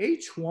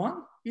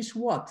 H1 is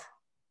what?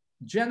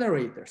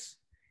 Generators.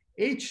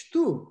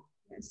 H2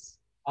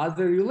 are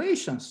the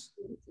relations,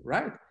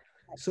 right?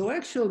 So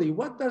actually,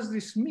 what does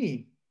this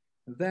mean?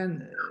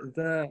 Then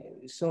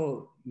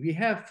so we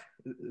have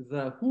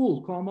the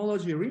whole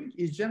cohomology ring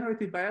is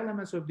generated by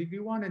elements of degree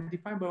 1 and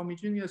defined by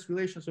homogeneous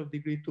relations of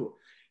degree 2.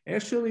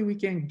 Actually, we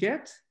can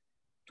get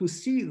to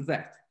see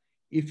that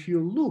if you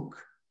look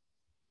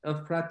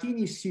at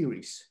Frattini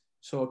series.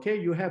 So, okay,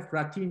 you have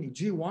Frattini,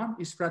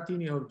 G1 is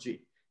Frattini of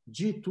G.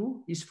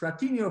 G2 is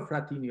Frattini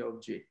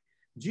of G.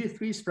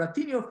 G3 is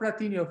Frattini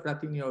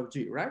of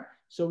G, right?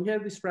 So we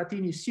have this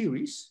Frattini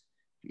series.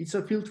 It's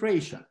a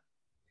filtration.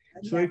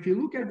 So if you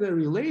look at the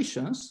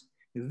relations,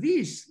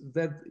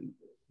 that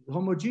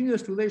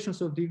homogeneous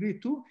relations of degree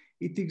 2,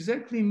 it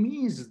exactly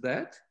means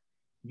that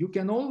you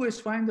can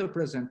always find a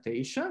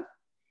presentation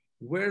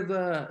where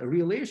the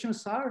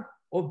relations are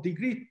of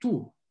degree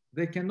 2.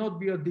 They cannot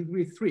be of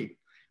degree 3.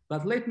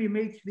 But let me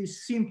make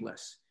this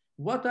simplest.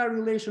 What are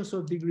relations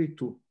of degree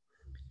 2?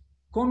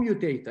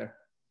 Commutator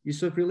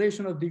is a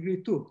relation of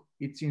degree 2.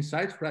 It's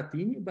inside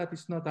Frattini, but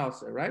it's not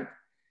outside, right?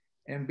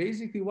 And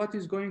basically what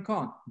is going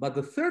on? But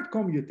the third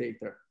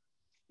commutator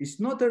It's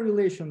not a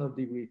relation of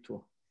degree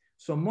 2.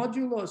 So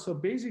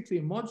basically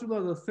modulo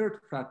the third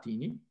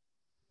Frattini,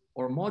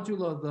 or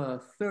modulo the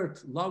third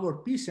lower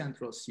P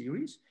central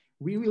series,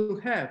 we will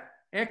have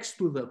x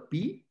to the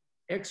P,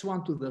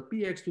 x1 to the P,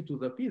 x2 to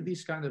the P,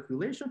 this kind of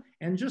relation,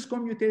 and just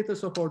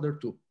commutators of order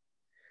 2.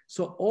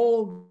 So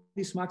all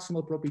these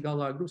maximal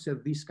Galois groups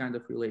have these kind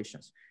of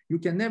relations. You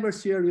can never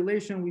see a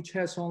relation which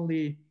has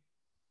only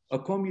a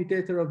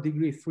commutator of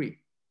degree 3,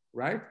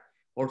 right?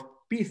 Or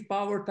Pth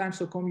power times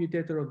a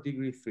commutator of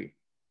degree 3.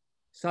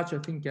 Such a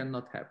thing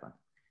cannot happen.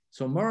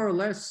 So more or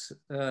less,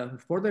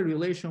 for the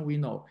relation we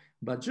know,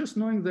 but just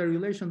knowing the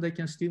relation, they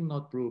can still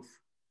not prove.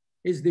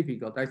 It's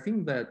difficult. I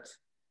think that,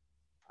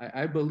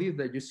 I believe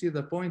that you see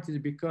the point is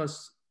because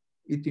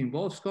it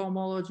involves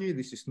cohomology.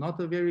 This is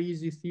not a very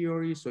easy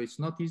theory, so it's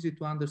not easy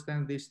to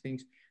understand these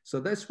things. So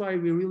that's why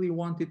we really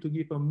wanted to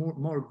give a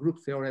more group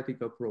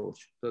theoretic approach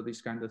to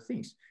these kind of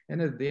things.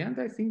 And at the end,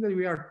 I think that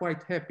we are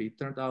quite happy. It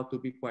turned out to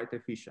be quite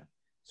efficient.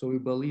 So we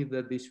believe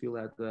that this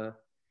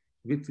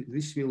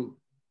will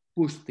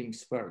push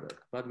things further,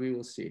 but we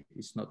will see.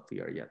 It's not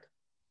clear yet.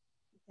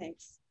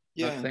 Thanks.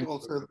 Yeah, and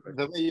also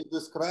the way you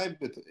describe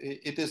it,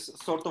 it is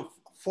sort of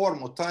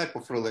form or type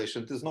of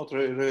relation. It is not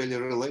really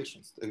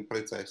relations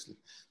precisely.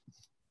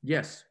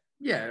 Yes.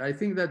 Yeah, I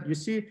think that you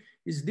see,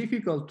 it's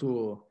difficult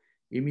to,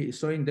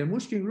 so in the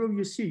Mushkin group,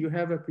 you see, you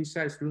have a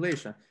precise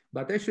relation,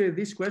 but actually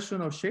this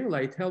question of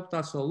Sheila, it helped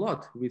us a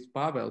lot with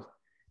Pavel.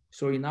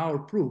 So in our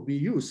proof, we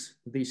use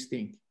this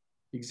thing.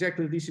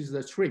 Exactly, this is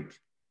the trick.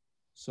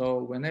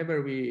 So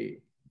whenever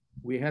we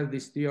have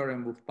this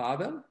theorem with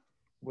Pavel,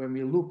 when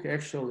we look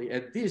actually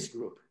at this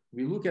group,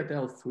 we look at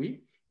L3,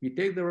 we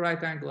take the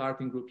right angle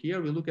arcing group here,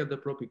 we look at the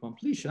property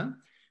completion.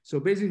 So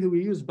basically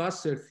we use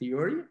Basser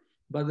theory,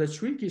 but the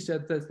trick is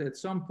that at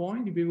some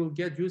point we will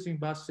get, using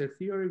Basser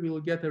theory, we will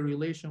get a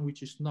relation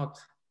which is not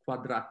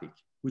quadratic,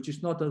 which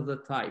is not of the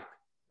type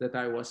that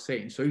I was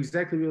saying. So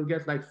exactly we'll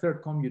get like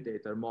third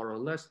commutator more or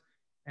less,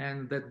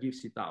 and that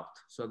gives it out.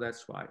 So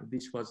that's why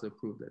this was the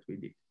proof that we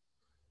did.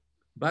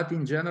 But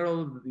in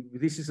general,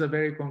 this is a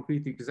very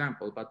concrete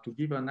example, but to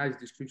give a nice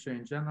description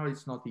in general,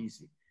 it's not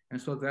easy.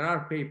 And so there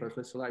are papers,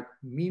 let's like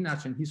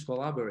Minac and his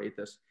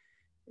collaborators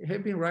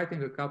have been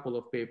writing a couple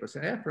of papers,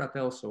 and Efrat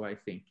also, I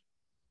think,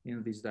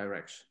 in this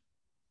direction.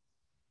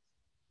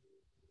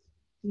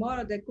 More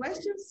of the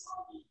questions?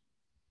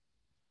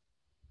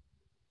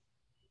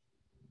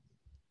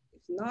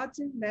 If not,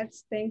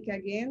 let's thank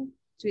again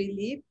to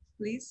Ilir,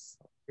 please.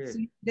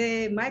 Okay.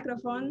 The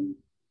microphone.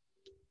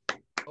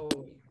 Oh.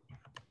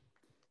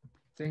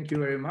 Thank you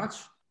very much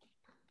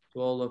to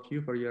all of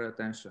you for your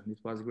attention. It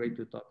was great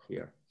to talk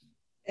here.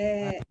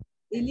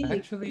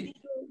 Actually,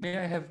 may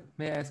I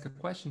ask a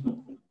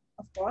question?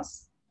 Of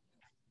course.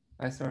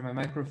 Sorry, my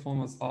microphone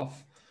was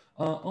off.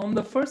 On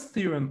the first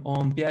theorem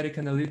on p-adic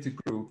analytic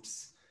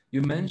groups,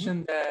 you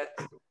mentioned that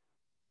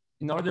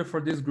in order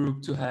for this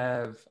group to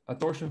have a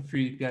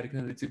torsion-free p-adic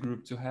analytic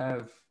group to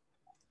have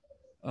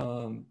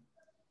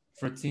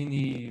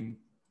Frattini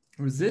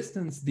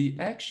resistance, the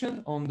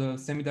action on the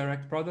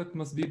semi-direct product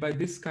must be by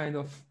this kind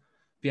of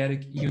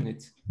p-adic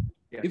unit.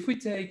 Yeah. If we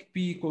take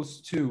p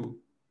equals 2,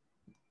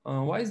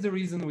 why is the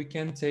reason we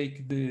can't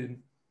take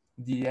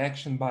the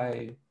action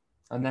by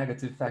a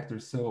negative factor?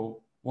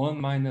 So 1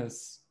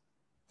 minus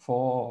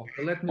 4,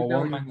 so let me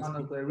tell you one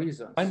of the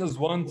reasons. Minus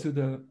 1 to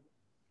the...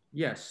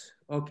 Yes,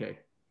 okay.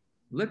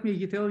 Let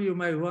me tell you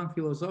my one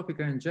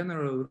philosophical and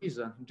general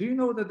reason. Do you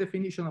know the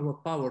definition of a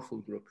powerful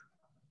group?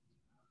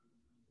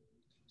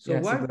 So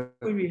yeah,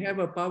 when we have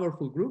a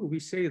powerful group, we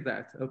say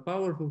that a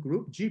powerful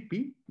group,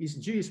 GP,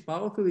 G is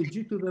powerful, if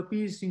G to the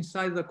P is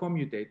inside the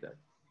commutator.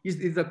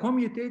 If the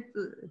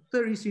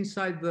commutator is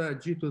inside the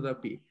G to the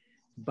P.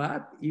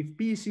 But if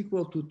P is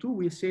equal to 2,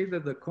 we say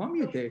that the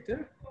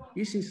commutator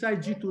is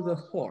inside G to the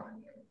 4.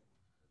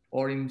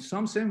 Or in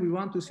some sense, we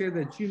want to say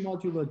that G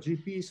modulo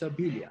GP is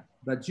abelian,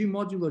 but G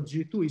modulo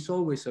G2 is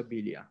always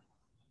abelian.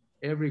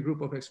 Every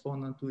group of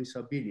exponent 2 is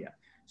abelian.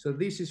 So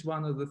this is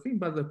one of the things,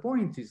 but the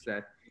point is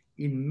that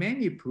in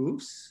many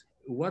proofs,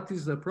 what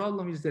is the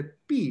problem is that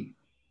P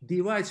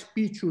divides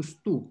P choose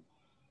 2,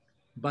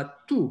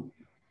 but 2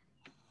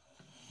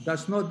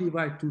 does not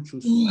divide 2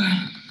 choose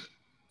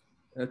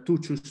 2. 2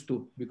 choose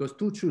 2, because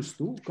 2 choose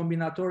 2,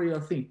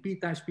 combinatorial thing, P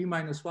times P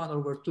minus 1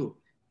 over 2.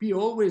 P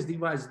always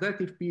divides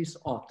that if P is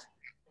odd,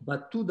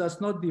 but 2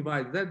 does not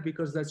divide that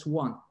because that's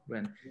 1.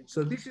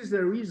 So this is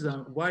the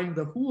reason why in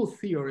the whole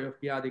theory of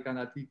p-adic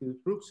analytical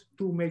groups,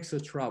 2 makes a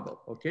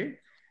trouble, okay?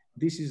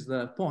 This is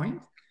the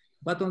point.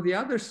 But on the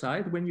other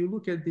side, when you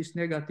look at this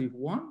negative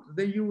 1,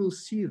 then you will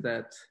see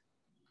that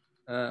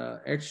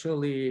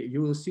actually,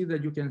 you will see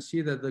that you can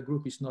see that the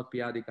group is not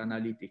p-adic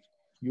analytic.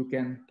 You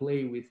can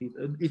play with it.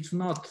 It's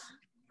not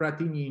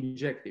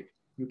Frattini-injective.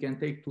 You can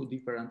take 2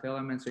 different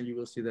elements and you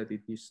will see that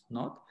it is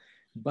not.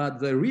 But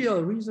the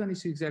real reason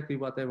is exactly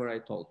whatever I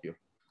told you.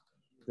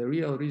 The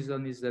real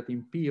reason is that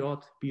in P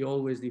odd, P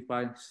always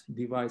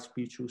divides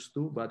P choose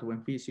 2, but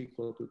when P is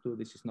equal to 2,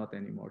 this is not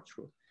anymore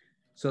true.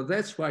 So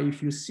that's why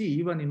if you see,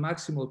 even in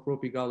maximal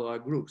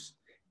Galois groups,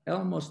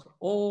 almost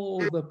all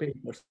the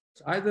papers,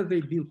 either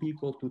they deal P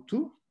equal to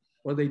 2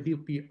 or they deal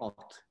P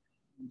opt.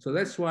 So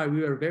that's why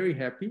we are very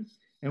happy.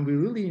 And we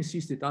really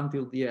insisted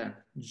until the end,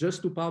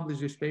 just to publish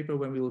this paper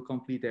when we will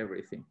complete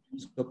everything.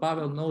 So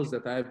Pavel knows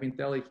that I have been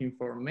telling him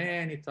for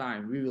many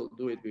times, we will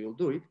do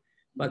it,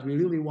 but we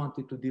really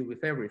wanted to deal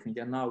with everything.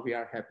 And now we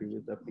are happy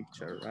with the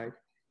picture, right?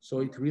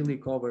 So it really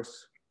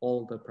covers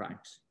all the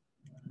primes.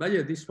 But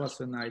yeah, this was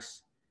a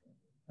nice,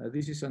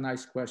 this is a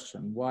nice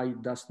question, why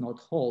it does not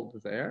hold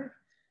there.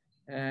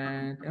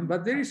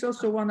 But there is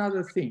also one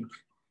other thing.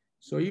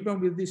 So even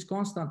with this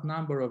constant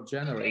number of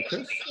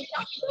generators,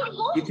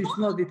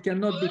 it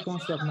cannot be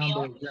constant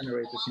number of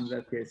generators in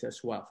that case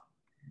as well.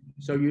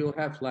 So you'll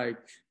have like,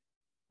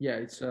 yeah,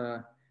 it's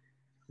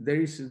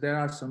there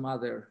are some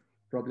other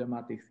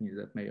problematic things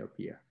that may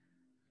appear.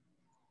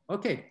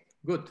 Okay,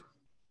 good.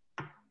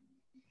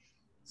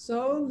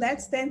 So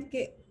let's think.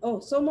 Oh,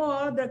 some more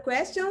other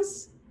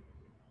questions?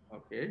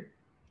 Okay.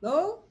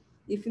 No?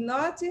 If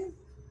not,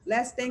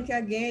 let's thank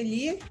again,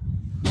 Ilir.